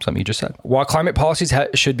political, something you just said. While climate policies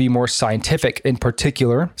should be more scientific, in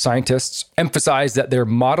particular, scientists emphasize that their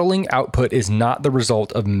modeling output is not the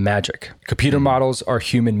result of magic. Computer models are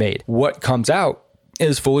human-made. What comes out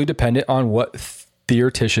is fully dependent on what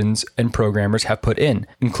theoreticians and programmers have put in,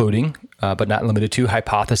 including, but not limited to,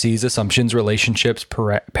 hypotheses, assumptions, relationships,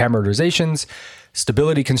 parameterizations,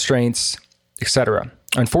 stability constraints, etc.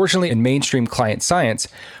 Unfortunately, in mainstream client science,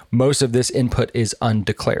 most of this input is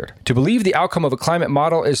undeclared. To believe the outcome of a climate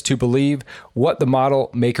model is to believe what the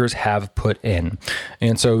model makers have put in.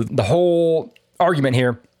 And so the whole argument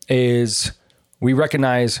here is we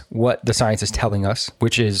recognize what the science is telling us,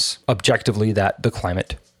 which is objectively that the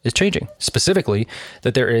climate is changing. Specifically,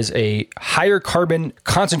 that there is a higher carbon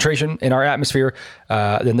concentration in our atmosphere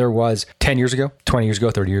than there was 10 years ago, 20 years ago,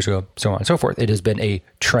 30 years ago, so on and so forth. It has been a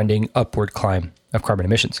trending upward climb of carbon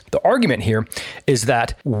emissions. The argument here is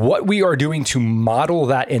that what we are doing to model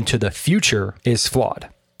that into the future is flawed.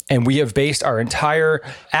 And we have based our entire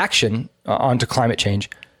action onto climate change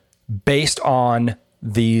based on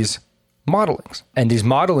these modelings. And these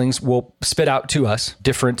modelings will spit out to us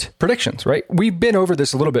different predictions, right? We've been over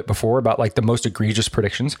this a little bit before about like the most egregious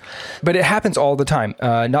predictions, but it happens all the time.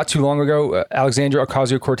 Not too long ago, Alexandria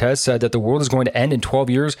Ocasio-Cortez said that the world is going to end in 12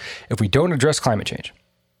 years if we don't address climate change,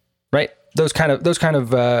 right? Those kind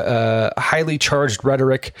of highly charged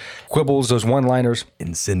rhetoric, quibbles, those one-liners.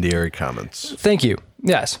 Incendiary comments. Thank you.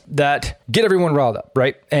 Yes, that get everyone riled up,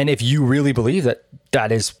 right? And if you really believe that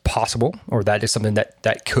that is possible, or that is something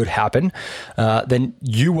that could happen, then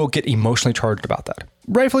you will get emotionally charged about that.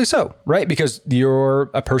 Rightfully so, right? Because you're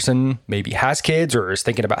a person maybe has kids or is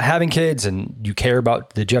thinking about having kids, and you care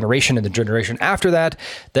about the generation and the generation after that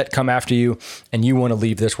come after you, and you want to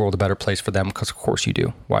leave this world a better place for them, because of course you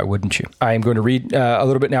do. Why wouldn't you? I am going to read a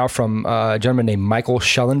little bit now from a gentleman named Michael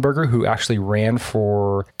Schellenberger, who actually ran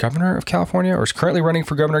for governor of California, or is currently running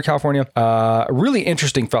for governor of California. A really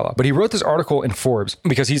interesting fellow, but he wrote this article in Forbes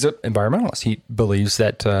because he's an environmentalist. He believes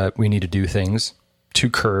that we need to do things to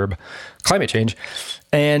curb climate change.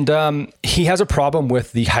 And he has a problem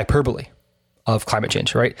with the hyperbole of climate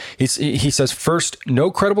change, right? He says, first, no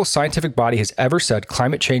credible scientific body has ever said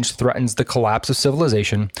climate change threatens the collapse of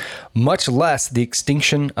civilization, much less the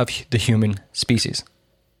extinction of the human species.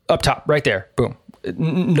 Up top, right there, boom.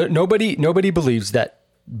 Nobody believes that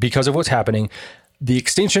because of what's happening, the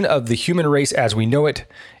extinction of the human race as we know it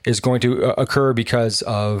is going to occur because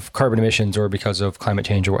of carbon emissions or because of climate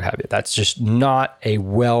change or what have you. That's just not a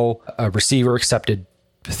receiver accepted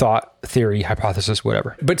thought, theory, hypothesis,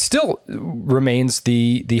 whatever. But still remains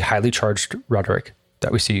the highly charged rhetoric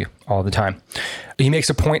that we see all the time. He makes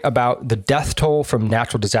a point about the death toll from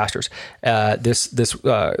natural disasters. This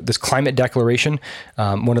climate declaration,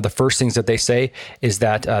 one of the first things that they say is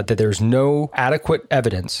that there's no adequate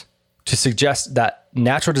evidence to suggest that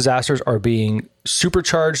natural disasters are being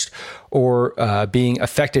supercharged or being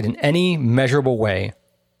affected in any measurable way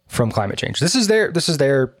from climate change. This is their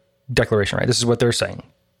declaration, right? This is what they're saying.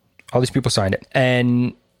 All these people signed it.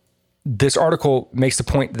 And this article makes the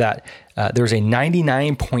point that there's a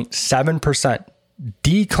 99.7%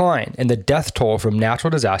 decline in the death toll from natural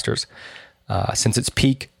disasters since its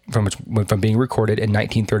peak from being recorded in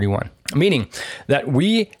 1931, meaning that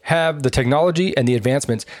we have the technology and the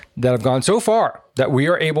advancements that have gone so far that we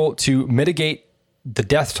are able to mitigate the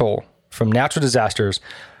death toll from natural disasters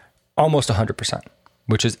almost 100%,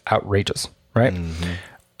 which is outrageous, right? Mm-hmm.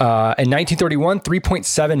 In 1931,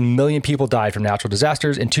 3.7 million people died from natural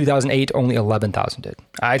disasters. In 2008, only 11,000 did.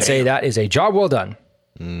 I'd say that is a job well done.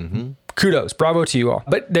 Mm-hmm. Kudos, bravo to you all.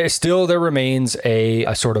 But there remains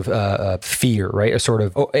a sort of fear, right? A sort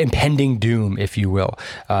of impending doom, if you will.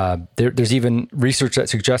 There's even research that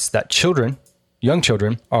suggests that young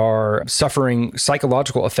children, are suffering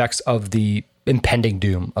psychological effects of the impending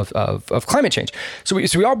doom of climate change. So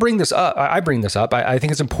we all bring this up. I bring this up. I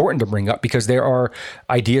think it's important to bring up because there are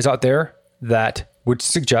ideas out there that would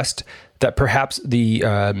suggest that perhaps the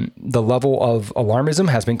level of alarmism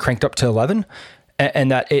has been cranked up to 11.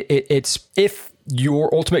 And that it's if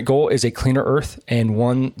your ultimate goal is a cleaner earth and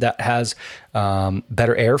one that has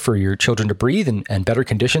better air for your children to breathe and better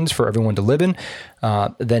conditions for everyone to live in,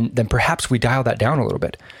 then perhaps we dial that down a little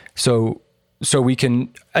bit. So we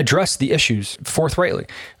can address the issues forthrightly.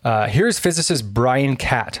 Here's physicist Brian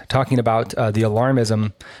Catt talking about the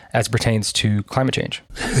alarmism as pertains to climate change.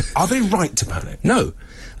 Are they right to panic? No.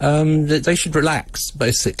 They should relax,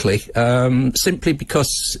 basically, simply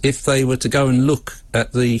because if they were to go and look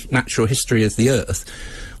at the natural history of the Earth,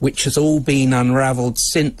 which has all been unravelled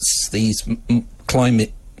since these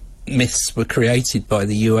climate myths were created by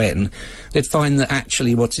the UN, they'd find that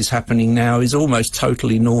actually what is happening now is almost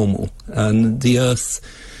totally normal. And the Earth,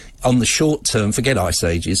 on the short term, forget ice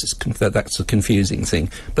ages, that's a confusing thing,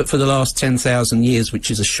 but for the last 10,000 years, which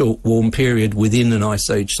is a short warm period within an ice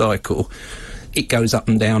age cycle, it goes up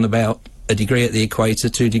and down about a degree at the equator,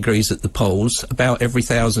 2 degrees at the poles, about every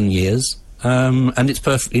 1,000 years. And it's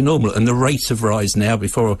perfectly normal. And the rate of rise now,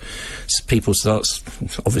 before people start,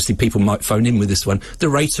 obviously people might phone in with this one, the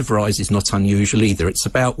rate of rise is not unusual either. It's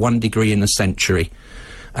about 1 degree in a century.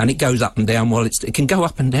 And it goes up and down it can go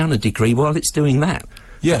up and down a degree while it's doing that.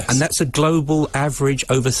 Yes. And that's a global average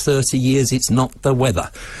over 30 years. It's not the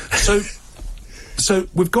weather. So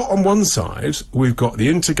we've got on one side, we've got the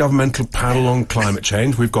Intergovernmental Panel on Climate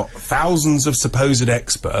Change. We've got thousands of supposed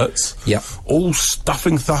experts, all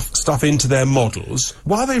stuffing stuff into their models.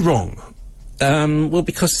 Why are they wrong? Well,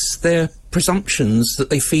 because their presumptions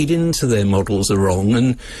that they feed into their models are wrong.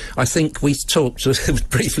 And I think we talked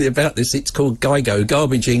briefly about this. It's called GIGO,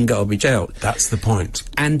 garbage in, garbage out. That's the point.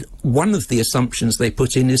 And one of the assumptions they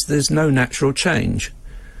put in is there's no natural change.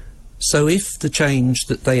 So if the change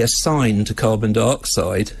that they assign to carbon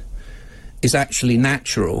dioxide is actually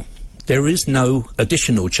natural, there is no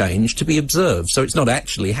additional change to be observed. So it's not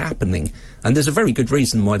actually happening. And there's a very good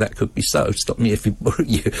reason why that could be so. Stop me if you,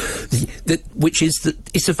 which is that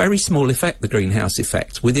it's a very small effect, the greenhouse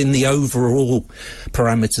effect, within the overall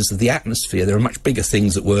parameters of the atmosphere. There are much bigger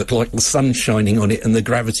things at work, like the sun shining on it and the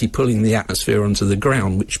gravity pulling the atmosphere onto the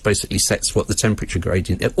ground, which basically sets what the temperature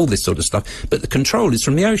gradient, all this sort of stuff. But the control is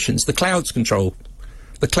from the oceans. The clouds control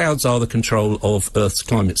The clouds are the control of Earth's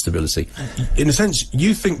climate stability. In a sense,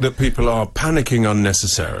 you think that people are panicking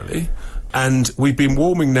unnecessarily, and we've been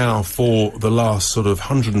warming now for the last sort of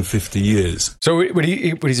 150 years. So what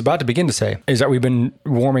he's about to begin to say is that we've been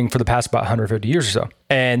warming for the past about 150 years or so.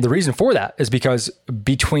 And the reason for that is because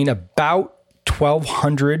between about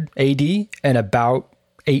 1200 AD and about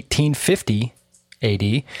 1850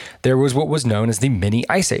 AD, there was what was known as the mini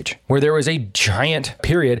ice age, where there was a giant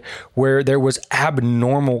period where there was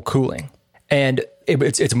abnormal cooling. And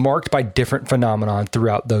it's marked by different phenomenon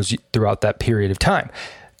throughout that period of time,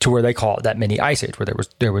 to where they call it that mini ice age, where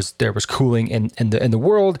there was cooling in the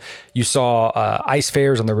world. You saw ice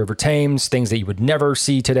fairs on the River Thames, things that you would never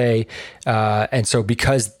see today. And so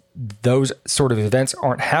because those sort of events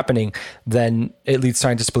aren't happening, then it leads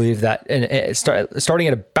scientists to believe that starting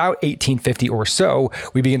at about 1850 or so,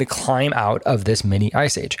 we begin to climb out of this mini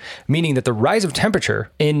ice age, meaning that the rise of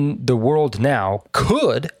temperature in the world now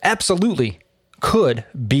could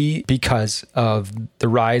be because of the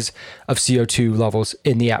rise of CO2 levels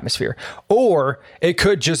in the atmosphere. Or it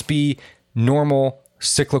could just be normal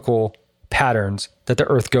cyclical patterns that the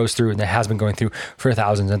Earth goes through and that has been going through for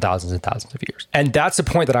thousands and thousands and thousands of years. And that's the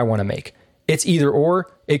point that I want to make. It's either or.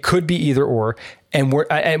 It could be either or. And what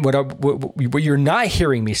you're not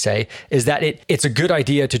hearing me say is that it's a good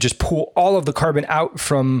idea to just pull all of the carbon out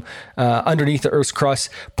from underneath the Earth's crust,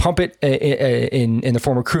 pump it in the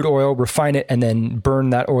form of crude oil, refine it, and then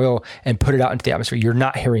burn that oil and put it out into the atmosphere. You're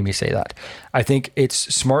not hearing me say that. I think it's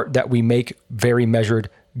smart that we make very measured,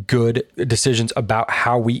 good decisions about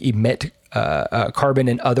how we emit carbon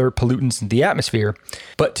and other pollutants in the atmosphere.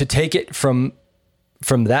 But to take it from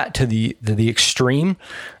that to the extreme,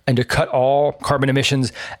 and to cut all carbon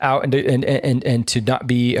emissions out and to not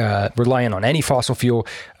be reliant on any fossil fuel,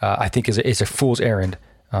 I think is a fool's errand.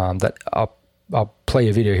 That I'll play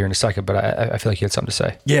a video here in a second, but I feel like you had something to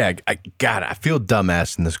say. Yeah, I feel dumb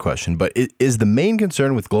asking this question, but is the main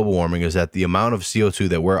concern with global warming is that the amount of CO2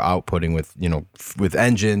 that we're outputting with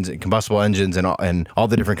engines and combustible engines and all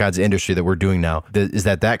the different kinds of industry that we're doing now, is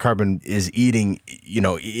that carbon is eating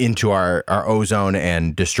into our ozone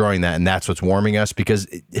and destroying that, and that's what's warming us? Because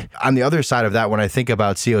on the other side of that, when I think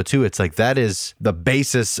about CO2, it's like that is the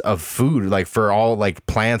basis of food, like for all like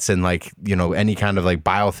plants and like any kind of like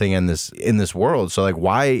bio thing in this world. So like,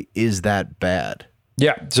 why is that bad?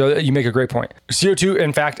 Yeah, so you make a great point. CO2,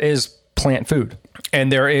 in fact, is plant food.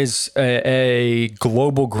 And there is a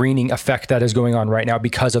global greening effect that is going on right now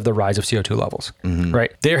because of the rise of CO2 levels,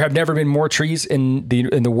 right? There have never been more trees in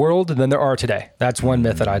the world than there are today. That's one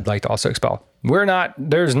myth that I'd like to also expel.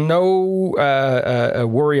 There's no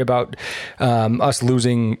worry about us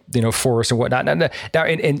losing, forests and whatnot. Now,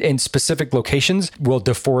 in specific locations, will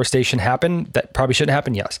deforestation happen? That probably shouldn't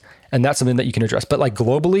happen, yes. And that's something that you can address. But like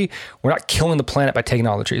globally, we're not killing the planet by taking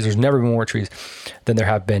all the trees. There's never been more trees than there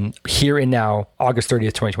have been here and now, August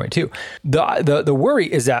 30th, 2022. The worry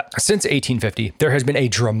is that since 1850, there has been a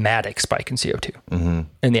dramatic spike in CO2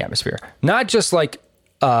 in the atmosphere. Not just like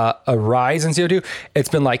a rise in CO2. It's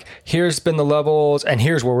been like, here's been the levels and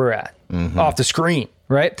here's where we're at off the screen,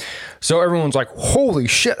 right? So everyone's like, holy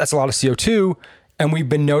shit, that's a lot of CO2. And we've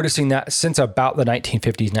been noticing that since about the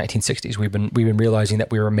 1950s, 1960s. We've been realizing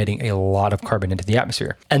that we were emitting a lot of carbon into the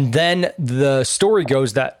atmosphere. And then the story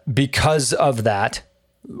goes that because of that,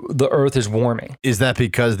 the Earth is warming. Is that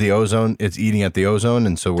because the ozone, it's eating at the ozone,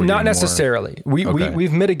 and so we're not necessarily.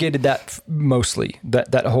 We've mitigated that mostly.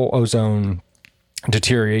 That whole ozone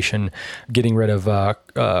deterioration, getting rid of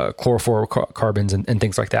chlorofluorocarbons and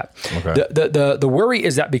things like that. Okay. The worry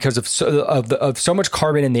is that because of so much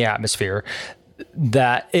carbon in the atmosphere,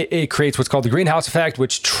 that it creates what's called the greenhouse effect,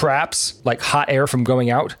 which traps like hot air from going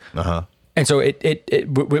out. And so with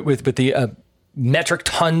the metric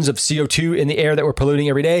tons of CO2 in the air that we're polluting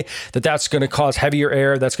every day, that's going to cause heavier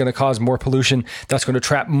air, that's going to cause more pollution, that's going to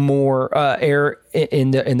trap more air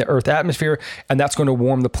in the Earth atmosphere, and that's going to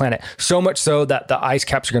warm the planet. So much so that the ice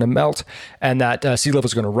caps are going to melt, and that sea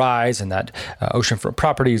levels are going to rise, and that oceanfront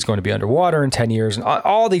property is going to be underwater in 10 years, and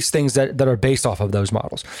all these things that are based off of those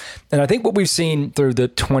models. And I think what we've seen through the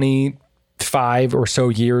 25 or so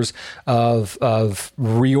years of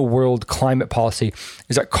real world climate policy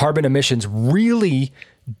is that carbon emissions really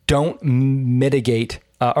don't mitigate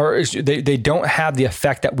or they don't have the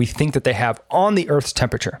effect that we think that they have on the Earth's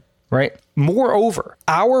temperature, right? Moreover,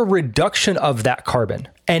 our reduction of that carbon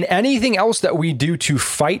and anything else that we do to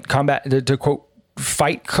fight climate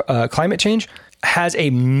change has a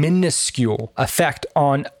minuscule effect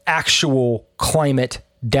on actual climate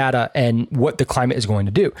data and what the climate is going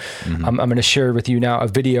to do. I'm going to share with you now a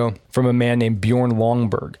video from a man named Bjorn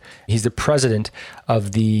Longberg. He's the president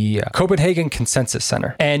of the Copenhagen Consensus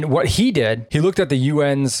Center. And what he did, he looked at the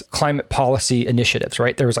UN's climate policy initiatives,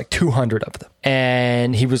 right? There was like 200 of them.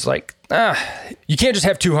 And he was like, you can't just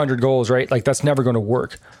have 200 goals, right? Like that's never going to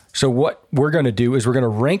work. So what we're going to do is we're going to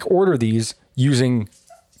rank order these using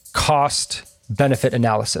cost benefit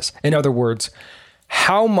analysis. In other words,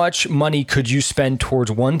 how much money could you spend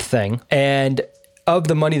towards one thing? And of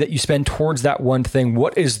the money that you spend towards that one thing,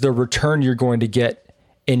 what is the return you're going to get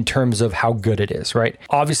in terms of how good it is, right?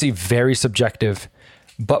 Obviously, very subjective.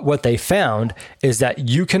 But what they found is that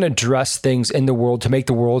you can address things in the world to make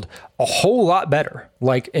the world a whole lot better,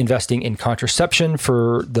 like investing in contraception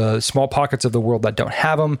for the small pockets of the world that don't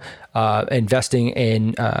have them, investing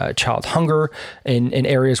in child hunger in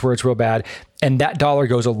areas where it's real bad. And that dollar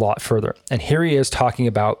goes a lot further. And here he is talking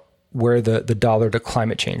about where the dollar to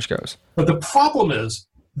climate change goes. But the problem is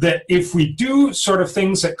that if we do sort of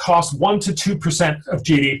things that cost 1 to 2% of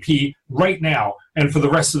GDP right now and for the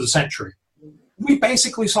rest of the century, we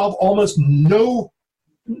basically solve almost no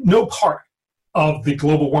part of the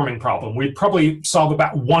global warming problem. We'd probably solve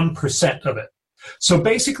about 1% of it. So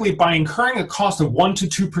basically, by incurring a cost of 1 to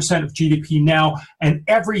 2% of GDP now and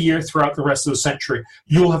every year throughout the rest of the century,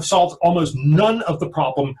 you'll have solved almost none of the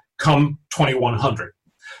problem come 2100.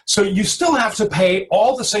 So you still have to pay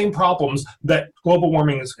all the same problems that global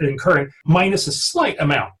warming is incurring, minus a slight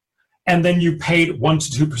amount. And then you paid 1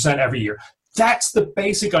 to 2% every year. That's the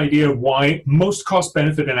basic idea of why most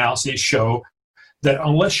cost-benefit analyses show that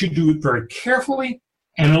unless you do it very carefully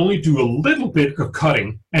and only do a little bit of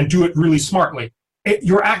cutting and do it really smartly,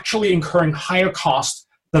 you're actually incurring higher costs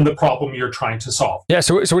than the problem you're trying to solve. Yeah,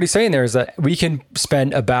 so what he's saying there is that we can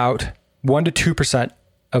spend about 1 to 2%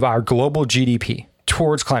 of our global GDP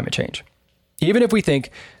towards climate change. Even if we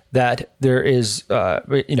think that there is,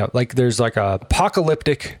 there's like a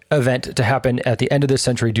apocalyptic event to happen at the end of this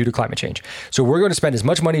century due to climate change. So we're going to spend as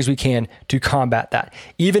much money as we can to combat that.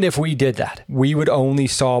 Even if we did that, we would only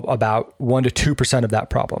solve about 1 to 2% of that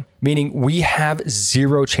problem, meaning we have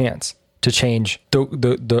zero chance to change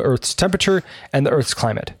the Earth's temperature and the Earth's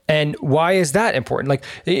climate. And why is that important? Like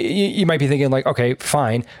you might be thinking like, okay,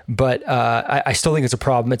 fine, but I still think it's a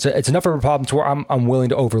problem. It's enough of a problem to where I'm willing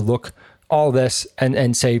to overlook all this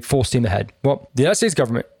and say full steam ahead. Well, the United States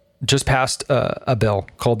government just passed a bill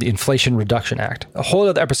called the Inflation Reduction Act. A whole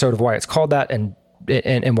other episode of why it's called that and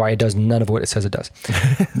why it does none of what it says it does.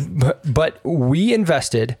 but we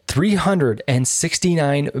invested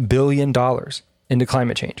 $369 billion into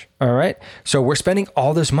climate change. All right. So we're spending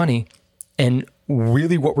all this money, and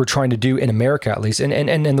really what we're trying to do in America, at least,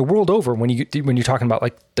 and the world over, when you're talking about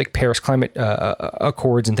like Paris climate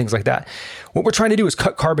accords and things like that, what we're trying to do is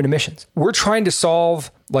cut carbon emissions. We're trying to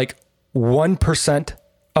solve like 1%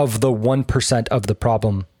 of the 1% of the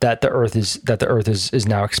problem that the Earth is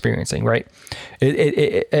now experiencing. Right.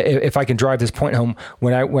 If I can drive this point home,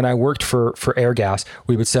 when I worked for Airgas,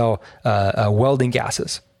 we would sell welding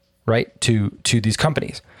gases, right, to these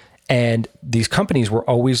companies. And these companies were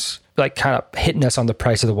always like kind of hitting us on the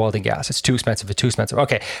price of the welding gas. It's too expensive.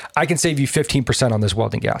 Okay, I can save you 15% on this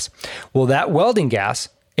welding gas. Well, that welding gas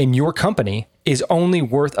in your company is only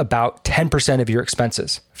worth about 10% of your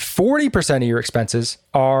expenses. 40% of your expenses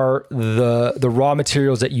are the raw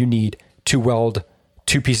materials that you need to weld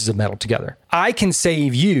two pieces of metal together. I can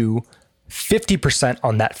save you 50%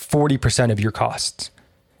 on that 40% of your costs.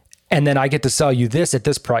 And then I get to sell you this at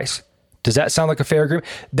this price. Does that sound like a fair agreement?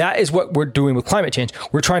 That is what we're doing with climate change.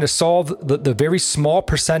 We're trying to solve the very small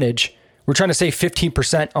percentage. We're trying to save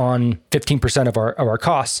 15% on 15% of our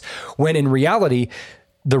costs, when in reality,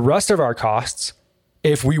 the rest of our costs,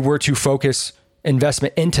 if we were to focus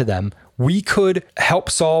investment into them, we could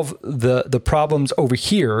help solve the problems over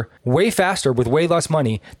here way faster with way less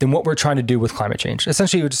money than what we're trying to do with climate change.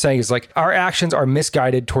 Essentially, what we're just saying is like our actions are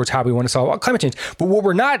misguided towards how we want to solve climate change. But what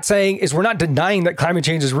we're not saying is we're not denying that climate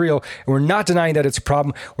change is real, and we're not denying that it's a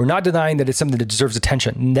problem. We're not denying that it's something that deserves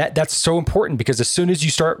attention. And that's so important, because as soon as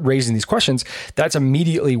you start raising these questions, that's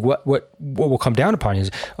immediately what will come down upon you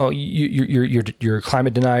is, oh, you're a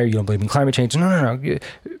climate denier. You don't believe in climate change. No.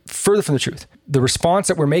 Further from the truth. The response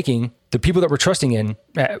that we're making, the people that we're trusting in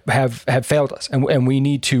have failed us, and we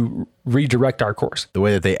need to redirect our course. The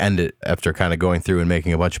way that they end it, after kind of going through and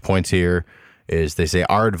making a bunch of points here, is they say,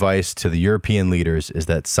 our advice to the European leaders is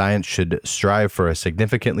that science should strive for a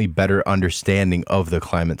significantly better understanding of the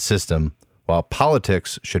climate system, while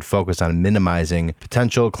politics should focus on minimizing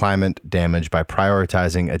potential climate damage by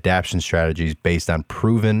prioritizing adaptation strategies based on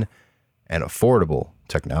proven and affordable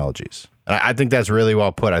technologies. And I think that's really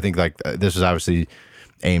well put. I think like this is obviously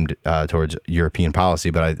aimed towards European policy,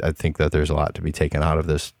 but I think that there's a lot to be taken out of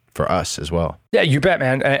this for us as well. Yeah, you bet,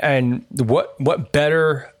 man. And what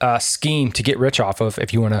better scheme to get rich off of,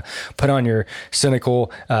 if you want to put on your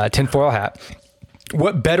cynical tinfoil hat,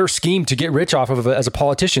 what better scheme to get rich off of as a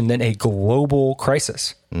politician than a global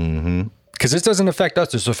crisis? Mm-hmm. Because this doesn't affect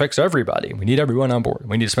us. This affects everybody. We need everyone on board.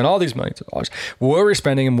 We need to spend all these millions of dollars. Where are we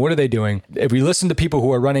spending them? What are they doing? If we listen to people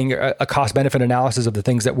who are running a cost-benefit analysis of the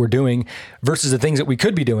things that we're doing versus the things that we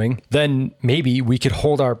could be doing, then maybe we could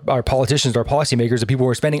hold our politicians, our policymakers, the people who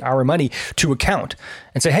are spending our money to account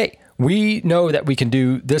and say, hey, we know that we can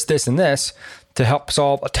do this, this, and this to help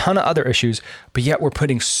solve a ton of other issues, but yet we're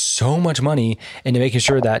putting so much money into making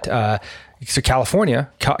sure that so California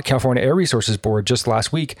Air Resources Board just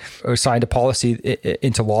last week signed a policy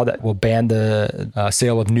into law that will ban the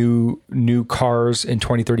sale of new cars in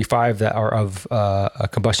 2035 that are of a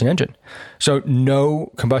combustion engine. So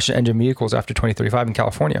no combustion engine vehicles after 2035 in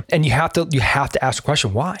California. And you have to ask the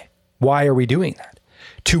question, why? Why are we doing that?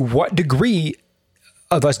 To what degree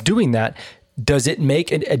of us doing that does it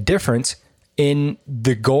make a difference in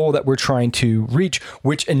the goal that we're trying to reach,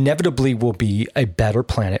 which inevitably will be a better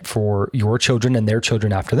planet for your children and their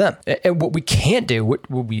children after them? And what we can't do, what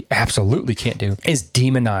we absolutely can't do, is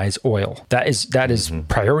demonize oil. That is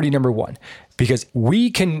priority number one. Because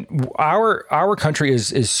our country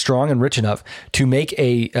is strong and rich enough to make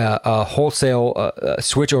a wholesale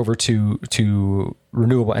switch over to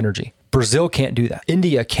renewable energy. Brazil can't do that.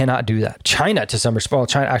 India cannot do that. China, to some extent,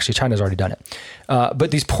 China's already done it.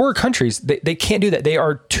 But these poor countries, they can't do that. They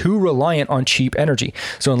are too reliant on cheap energy.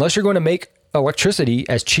 So unless you're going to make electricity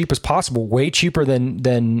as cheap as possible, way cheaper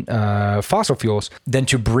than fossil fuels, then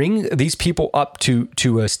to bring these people up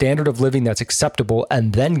to a standard of living that's acceptable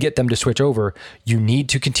and then get them to switch over, you need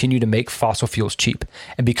to continue to make fossil fuels cheap.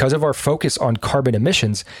 And because of our focus on carbon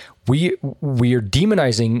emissions, we are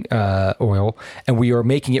demonizing oil, and we are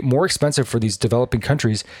making it more expensive for these developing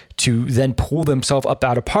countries to then pull themselves up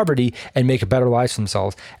out of poverty and make a better lives for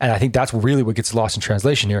themselves. And I think that's really what gets lost in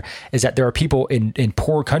translation here, is that there are people in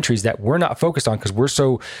poor countries that we're not focused on because we're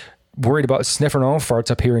so worried about sniffing our own farts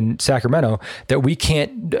up here in Sacramento that we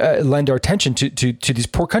can't lend our attention to these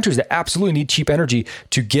poor countries that absolutely need cheap energy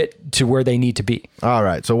to get to where they need to be. All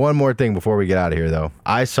right. So one more thing before we get out of here, though.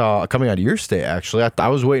 I saw, coming out of your state, actually, I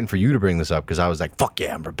was waiting for you to bring this up because I was like, fuck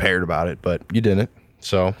yeah, I'm prepared about it. But you didn't.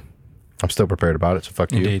 So I'm still prepared about it. So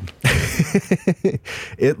fuck you. Indeed.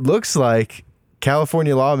 It looks like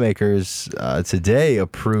California lawmakers today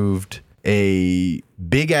approved a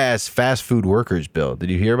big ass fast food workers bill.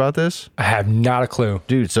 Did you hear about this? I have not a clue.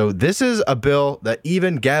 Dude, so this is a bill that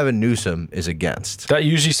even Gavin Newsom is against. That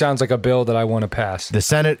usually sounds like a bill that I want to pass. The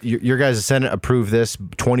Senate, your guys' Senate approved this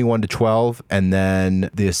 21-12, and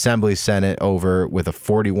then the Assembly sent it over with a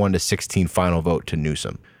 41-16 final vote to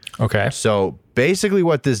Newsom. Okay. So basically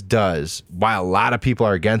what this does, while a lot of people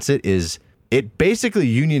are against it, is it basically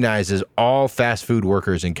unionizes all fast food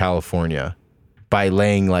workers in California by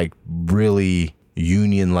laying like really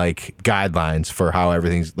union-like guidelines for how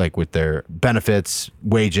everything's like with their benefits,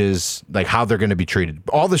 wages, like how they're going to be treated.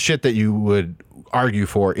 All the shit that you would argue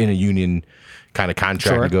for in a union kind of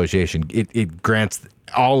contract negotiation, it grants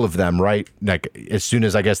all of them, right? Like as soon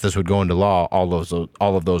as I guess this would go into law, all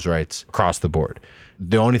of those rights across the board.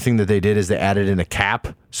 The only thing that they did is they added in a cap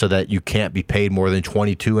so that you can't be paid more than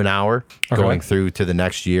 $22 an hour going through to the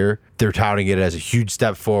next year. They're touting it as a huge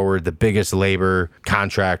step forward, the biggest labor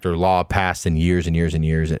contract or law passed in years and years and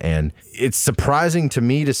years. And it's surprising to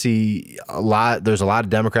me to see there's a lot of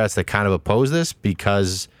Democrats that kind of oppose this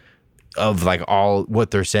because of like all what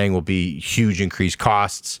they're saying will be huge increased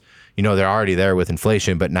costs. You know, they're already there with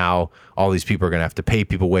inflation, but now all these people are going to have to pay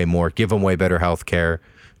people way more, give them way better health care.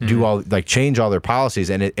 Do all like change all their policies,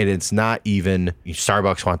 and it's not even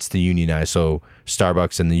Starbucks wants to unionize, so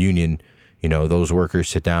Starbucks and the union, you know, those workers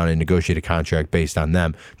sit down and negotiate a contract based on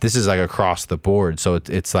them. This is like across the board, so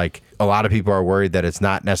it's like a lot of people are worried that it's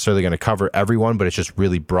not necessarily going to cover everyone, but it's just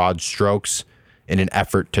really broad strokes in an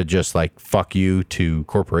effort to just like fuck you to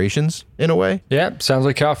corporations in a way. Yeah, sounds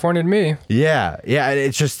like California to me. Yeah.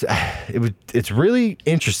 It's just it's really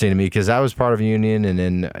interesting to me because I was part of a union, and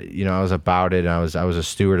then you know I was about it, and I was a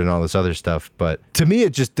steward and all this other stuff. But to me,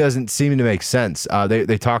 it just doesn't seem to make sense.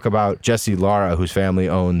 They talk about Jesse Lara, whose family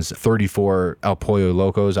owns 34 El Pollo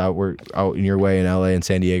Locos out in your way in LA and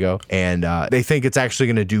San Diego, and they think it's actually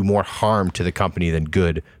going to do more harm to the company than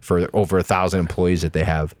good for over 1,000 employees that they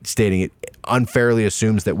have, stating it unfairly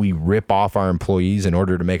assumes that we rip off our employees in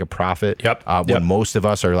order to make a profit. When most of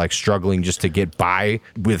us are like struggling just to get by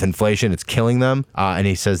with inflation, it's killing them. And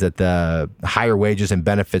he says that the higher wages and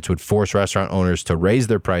benefits would force restaurant owners to raise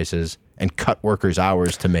their prices and cut workers'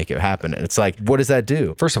 hours to make it happen. And it's like, what does that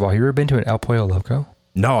do? First of all, have you ever been to an El Pollo Loco?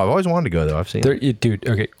 No, I've always wanted to go though. I've seen it. Dude,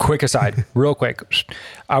 okay, quick aside, real quick.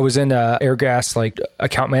 I was in Airgas like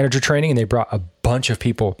account manager training, and they brought a bunch of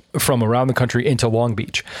people from around the country into Long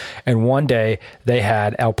Beach. And one day they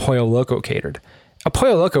had El Pollo Loco catered. El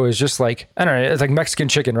Pollo Loco is just like, I don't know, it's like Mexican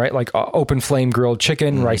chicken, right? Like open flame grilled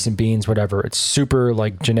chicken, rice and beans, whatever. It's super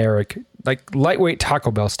like generic, like lightweight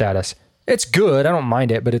Taco Bell status. It's good. I don't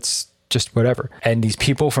mind it, but it's just whatever. And these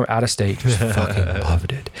people from out of state just fucking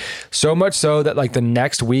loved it. So much so that like the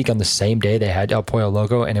next week on the same day they had El Pollo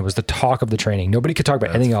Loco, and it was the talk of the training. Nobody could talk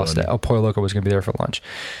about anything else. That El Pollo Loco was going to be there for lunch.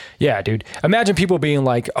 Yeah, dude. Imagine people being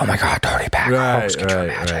like, "Oh my God, 30 pack."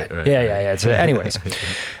 Right. Yeah. So anyways,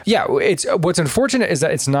 yeah. It's what's unfortunate is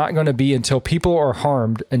that it's not going to be until people are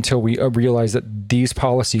harmed until we realize that these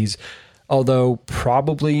policies, although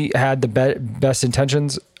probably had the best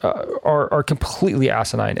intentions, are completely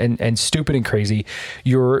asinine and stupid and crazy.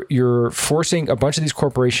 You're forcing a bunch of these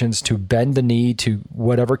corporations to bend the knee to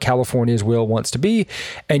whatever California's will wants to be,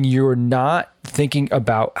 and you're not thinking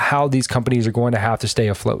about how these companies are going to have to stay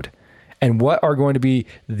afloat and what are going to be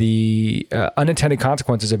the unintended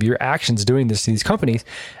consequences of your actions doing this to these companies.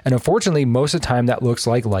 And unfortunately, most of the time that looks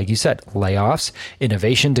like you said, layoffs,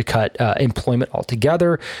 innovation to cut employment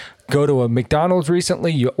altogether. Go to a McDonald's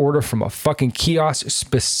recently, you order from a fucking kiosk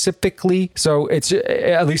specifically. So it's,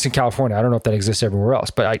 at least in California, I don't know if that exists everywhere else,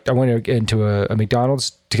 but I went into a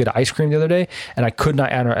McDonald's to get ice cream the other day, and I could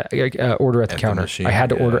not order at the counter. I had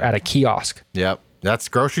to order at a kiosk. Yep. That's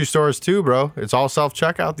grocery stores too, bro. It's all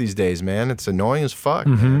self-checkout these days, man. It's annoying as fuck.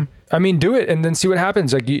 Mm-hmm. I mean, do it and then see what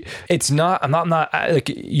happens. Like, I'm not like,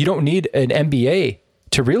 you don't need an MBA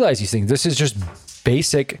to realize these things. This is just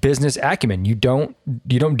basic business acumen. You don't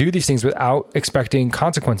do these things without expecting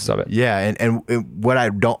consequences of it. Yeah, and what I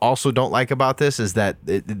don't like about this is that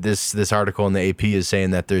this article in the AP is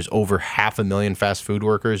saying that there's over 500,000 fast food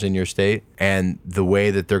workers in your state, and the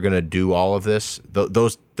way that they're going to do all of this,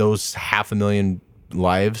 those 500,000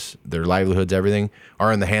 lives, their livelihoods, everything,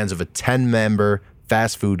 are in the hands of a 10-member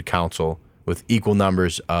fast food council with equal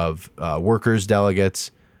numbers of workers,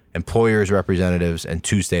 delegates, employers, representatives, and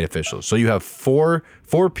 2 state officials. So you have four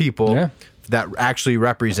people that actually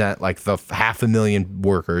represent like the 500,000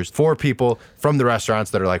 workers, 4 people from the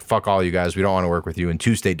restaurants that are like, fuck all you guys, we don't want to work with you, and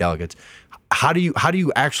 2 state delegates. How do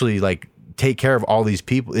you actually like take care of all these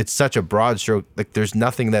people? It's such a broad stroke. Like, there's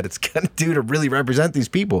nothing that it's gonna do to really represent these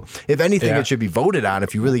people. If anything, it should be voted on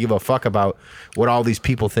if you really give a fuck about what all these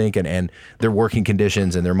people think and their working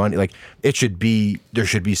conditions and their money. Like, there should be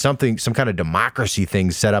some kind of democracy thing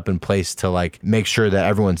set up in place to like make sure that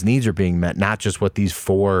everyone's needs are being met, not just what these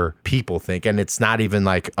 4 people think. And it's not even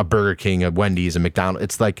like a Burger King, a Wendy's, a McDonald's.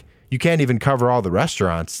 It's like, you can't even cover all the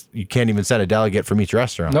restaurants. You can't even send a delegate from each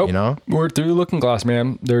restaurant. Nope. You know, we're through the looking glass,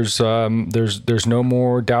 man. There's no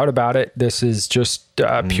more doubt about it. This is just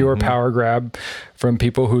pure power grab from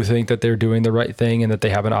people who think that they're doing the right thing and that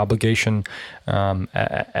they have an obligation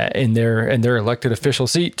in their elected official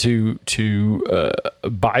seat to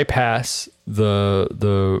bypass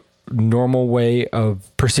the normal way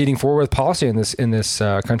of proceeding forward with policy in this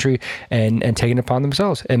country and taking it upon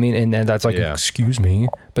themselves. I mean, and that's like, excuse me,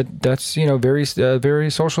 but that's, very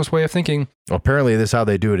socialist way of thinking. Well, apparently this is how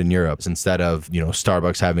they do it in Europe. Instead of,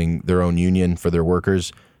 Starbucks having their own union for their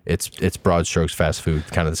workers, it's broad strokes fast food,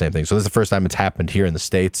 kind of the same thing. So this is the first time it's happened here in the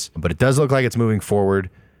States, but it does look like it's moving forward.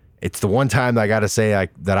 It's the one time that I got to say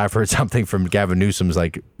that I've heard something from Gavin Newsom's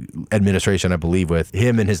like administration, I believe, with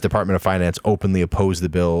him and his Department of Finance openly opposed the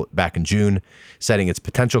bill back in June, citing its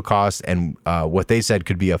potential costs and what they said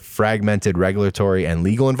could be a fragmented regulatory and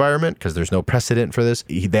legal environment because there's no precedent for this.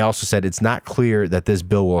 They also said it's not clear that this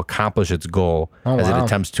bill will accomplish its goal it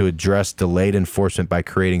attempts to address delayed enforcement by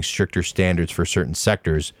creating stricter standards for certain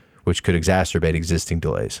sectors, which could exacerbate existing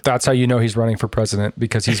delays. That's how you know he's running for president,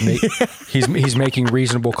 because he's making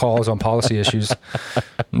reasonable calls on policy issues.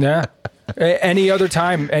 Yeah. Any other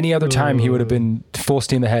time he would have been full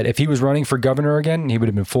steam ahead. If he was running for governor again, he would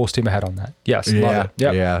have been full steam ahead on that. Yes. Love it.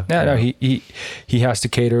 Yep. Yeah. No, he has to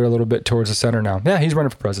cater a little bit towards the center now. Yeah, he's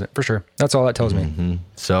running for president for sure. That's all that tells me.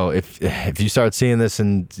 So if you start seeing this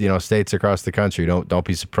in states across the country, don't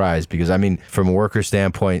be surprised, because I mean, from a worker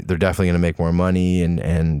standpoint, they're definitely going to make more money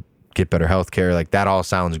and get better healthcare. Like, that all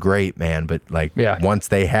sounds great, man. But once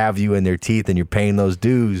they have you in their teeth and you're paying those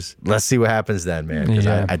dues, let's see what happens then, man.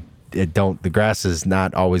 Because The grass is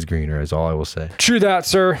not always greener, is all I will say. True that,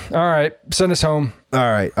 sir. All right. Send us home. All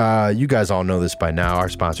right. You guys all know this by now. Our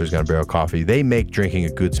sponsor is Gun Barrel Coffee. They make drinking a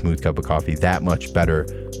good, smooth cup of coffee that much better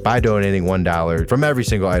by donating $1 from every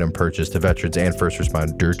single item purchased to veterans and first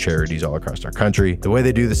responder charities all across our country. The way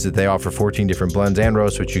they do this is that they offer 14 different blends and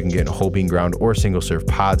roasts, which you can get in whole bean ground or single serve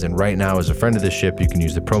pods. And right now, as a friend of the ship, you can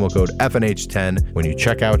use the promo code FNH10 when you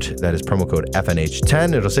check out. That is promo code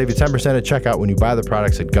FNH10. It'll save you 10% at checkout when you buy the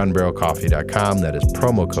products at gunbarrelcoffee.com. That is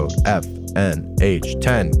promo code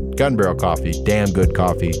FNH10. Gun Barrel Coffee. Damn good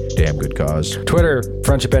coffee. Damn good cause. Twitter,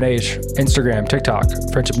 Friendship NH. Instagram, TikTok,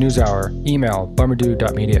 Friendship News Hour. Email,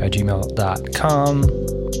 bummerdude.media@gmail.com.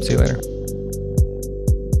 See you later.